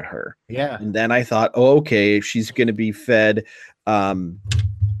concerned about her. Yeah. And then I thought, okay, she's going to be fed to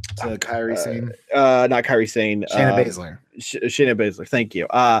Kairi Sane. Not Kairi Sane. Shayna Baszler. Shayna Baszler. Thank you.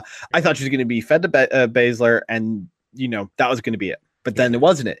 I thought she was going to be fed to Baszler, and that was going to be it. But then it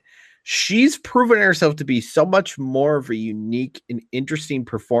wasn't it. She's proven herself to be so much more of a unique and interesting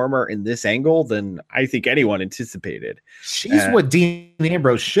performer in this angle than I think anyone anticipated. She's what Dean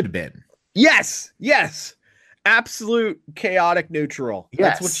Ambrose should have been. Yes. Absolute chaotic neutral. Yes.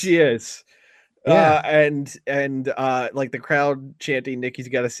 That's what she is. Yeah. And like the crowd chanting Nikki's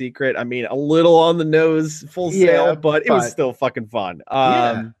got a secret. I mean, a little on the nose, full sale, but it was still fucking fun.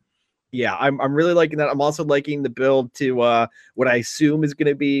 Yeah, I'm really liking that. I'm also liking the build to what I assume is going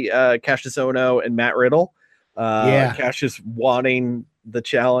to be Cassius Ohno and Matt Riddle. Cassius wanting the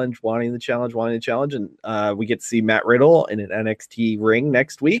challenge, and we get to see Matt Riddle in an NXT ring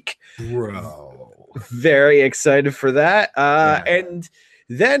next week. Bro, very excited for that. And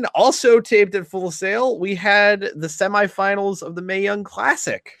then also taped at Full Sail, we had the semifinals of the Mae Young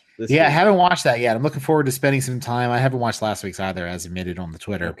Classic. I haven't watched that yet. I'm looking forward to spending some time. I haven't watched last week's either, as admitted on the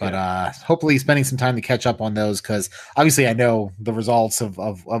Twitter, but hopefully spending some time to catch up on those, because obviously I know the results of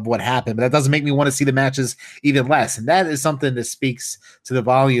what happened, but that doesn't make me want to see the matches even less. And that is something that speaks to the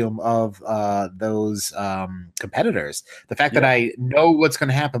volume of those competitors. The fact that I know what's going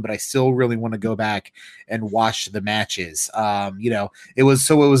to happen, but I still really want to go back and watch the matches. It was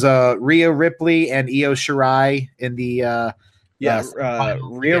Rhea Ripley and Io Shirai in the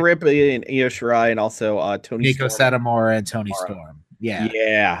Rhea Ripley and Io Shirai, and also Tony Nico Satomura and Tony Storm.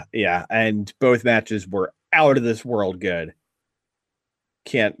 Yeah, and both matches were out of this world good.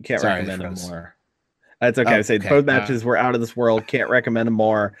 Can't recommend them more. That's okay. I say okay. both matches were out of this world. Can't recommend them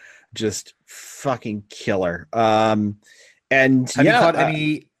more. Just fucking killer. And have you caught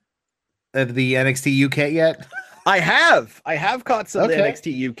any of the NXT UK yet? I have caught some of the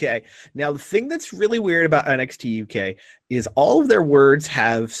NXT UK. Now, the thing that's really weird about NXT UK is all of their words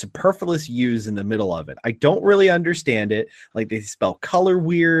have superfluous U's in the middle of it. I don't really understand it. Like, they spell color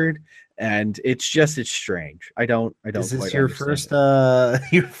weird, and it's strange. I don't. Is this quite your understand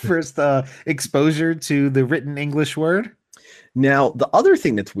first exposure to the written English word? Now, the other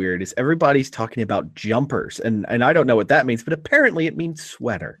thing that's weird is everybody's talking about jumpers, and I don't know what that means, but apparently it means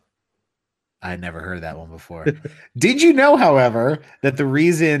sweater. I never heard that one before. Did you know, however, that the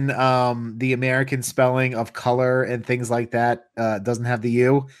reason the American spelling of color and things like that doesn't have the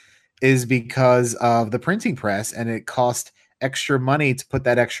U is because of the printing press, and it cost extra money to put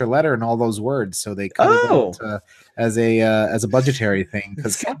that extra letter in all those words, so they cut it out as a budgetary thing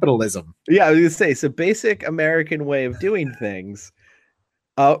because capitalism. Yeah, I was gonna say, so basic American way of doing things.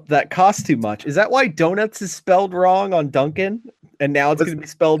 That costs too much. Is that why donuts is spelled wrong on Dunkin'? And now it's going to be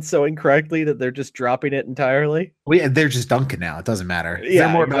spelled so incorrectly that they're just dropping it entirely? Well, yeah, they're just Dunkin' now. It doesn't matter. Yeah,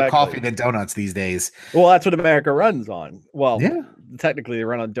 they're more about coffee than donuts these days. Well, that's what America runs on. Well, yeah. Technically they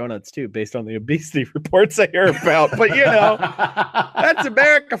run on donuts too, based on the obesity reports I hear about. But that's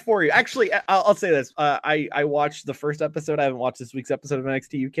America for you. Actually, I'll say this: I watched the first episode. I haven't watched this week's episode of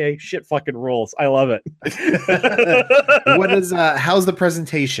NXT UK. Shit, fucking rules. I love it. How's the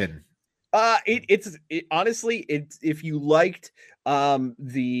presentation? It's honestly, if you liked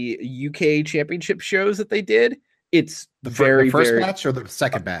the UK championship shows that they did, it's the first batch or the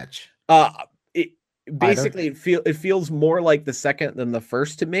second batch. Basically it feels more like the second than the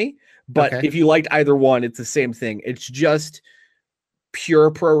first to me, but if you liked either one, it's the same thing. It's just pure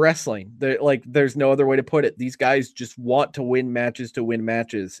pro wrestling. There's no other way to put it. These guys just want to win matches,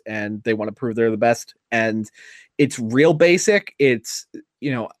 and they want to prove they're the best, and it's real basic. It's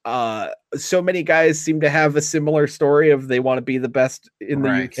so many guys seem to have a similar story of they want to be the best in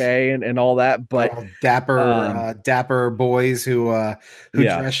the UK and all that, but dapper boys who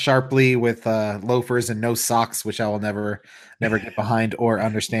dress sharply with loafers and no socks, which I will never get behind or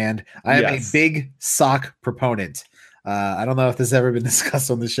understand. I am a big sock proponent. I don't know if this has ever been discussed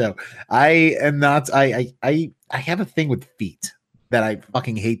on the show. I am not. I have a thing with feet that I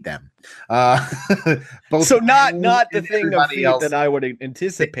fucking hate them. So not the thing of feet that I would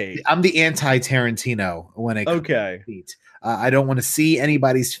anticipate. I'm the anti-Tarantino when it comes to feet. I don't want to see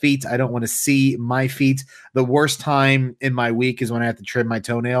anybody's feet. I don't want to see my feet. The worst time in my week is when I have to trim my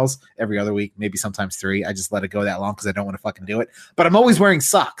toenails every other week, maybe sometimes 3. I just let it go that long because I don't want to fucking do it. But I'm always wearing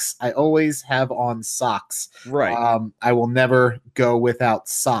socks. I always have on socks. Right. I will never go without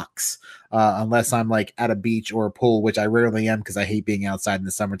socks unless I'm like at a beach or a pool, which I rarely am because I hate being outside in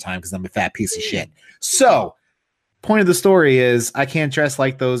the summertime because I'm a fat piece of shit. So point of the story is I can't dress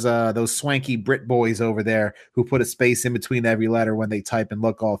like those swanky Brit boys over there who put a space in between every letter when they type and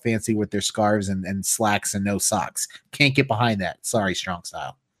look all fancy with their scarves and slacks and no socks. Can't get behind that. Sorry, Strong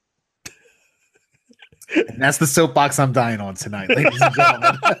Style. And that's the soapbox I'm dying on tonight, ladies and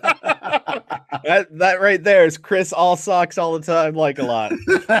gentlemen. that right there is Chris all socks all the time, like a lot.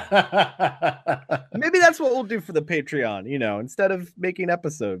 Maybe that's what we'll do for the Patreon. Instead of making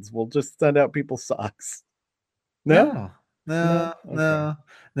episodes, we'll just send out people's socks. No. I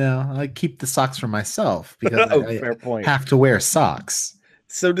keep the socks for myself because fair point. Have to wear socks.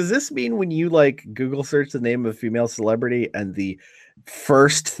 So does this mean when you Google search the name of a female celebrity and the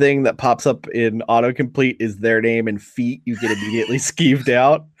first thing that pops up in autocomplete is their name and feet, you get immediately skeeved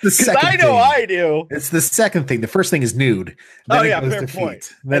out? I know I do. It's the second thing. The first thing is nude. Then it goes fair to point.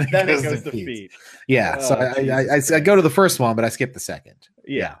 Feet. Then it goes to feet. Yeah. So I go to the first one, but I skip the second.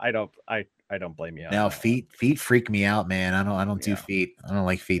 Yeah. I don't blame you. Now feet freak me out, man. I don't do feet. I don't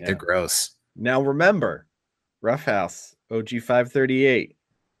like feet. Yeah. They're gross. Now remember, Roughhouse OG 538.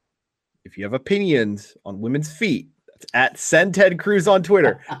 If you have opinions on women's feet, that's at Send Ted Cruz on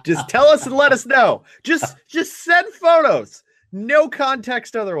Twitter. Just tell us and let us know. Just send photos. No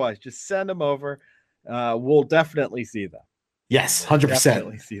context otherwise. Just send them over. We'll definitely see them. Yes,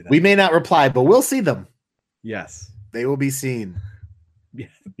 100%. We may not reply, but we'll see them. Yes. They will be seen.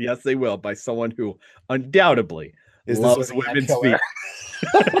 Yes, they will, by someone who undoubtedly loves women's feet.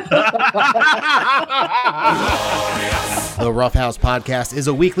 The Roughhouse Podcast is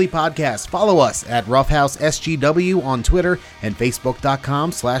a weekly podcast. Follow us at Roughhouse SGW on Twitter and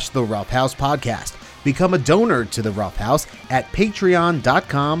Facebook.com/The Roughhouse Podcast. Become a donor to The Roughhouse at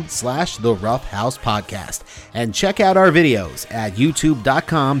Patreon.com/The Roughhouse Podcast. And check out our videos at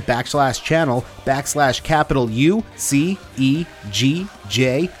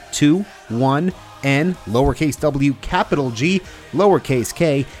YouTube.com/channel/UCEGJ21 N, lowercase w, capital G, lowercase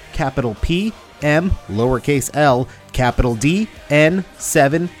k, capital P, M, lowercase l, capital D, N,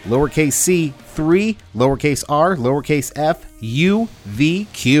 7, lowercase c, 3, lowercase r, lowercase f, U, V,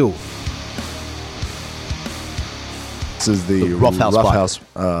 Q. This is the Rough House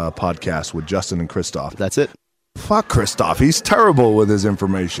podcast with Justin and Christoph. That's it. Fuck Christoph. He's terrible with his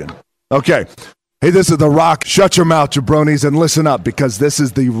information. Okay. Hey, this is The Rock. Shut your mouth, jabronis, and listen up, because this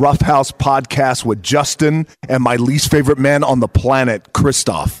is the Rough House podcast with Justin and my least favorite man on the planet,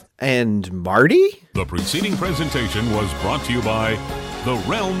 Christoph. And Marty? The preceding presentation was brought to you by the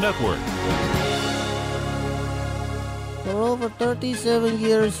Realm Network. For over 37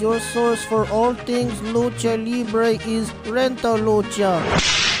 years, your source for all things Lucha Libre is Renta Lucha.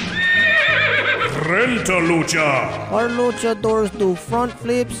 Renta Lucha. Our luchadors do front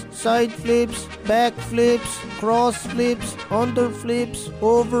flips, side flips, back flips, cross flips, under flips,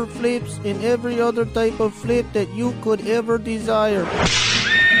 over flips, and every other type of flip that you could ever desire.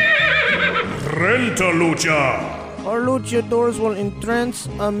 Renta Lucha. Our luchadors will entrance,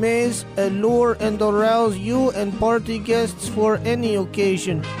 amaze, allure, and arouse you and party guests for any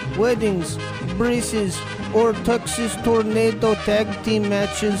occasion. Weddings, braces, or Texas Tornado tag team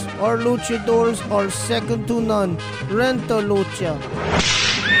matches. Our luchadors are second to none. Renta Lucha.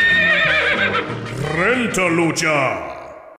 Renta Lucha.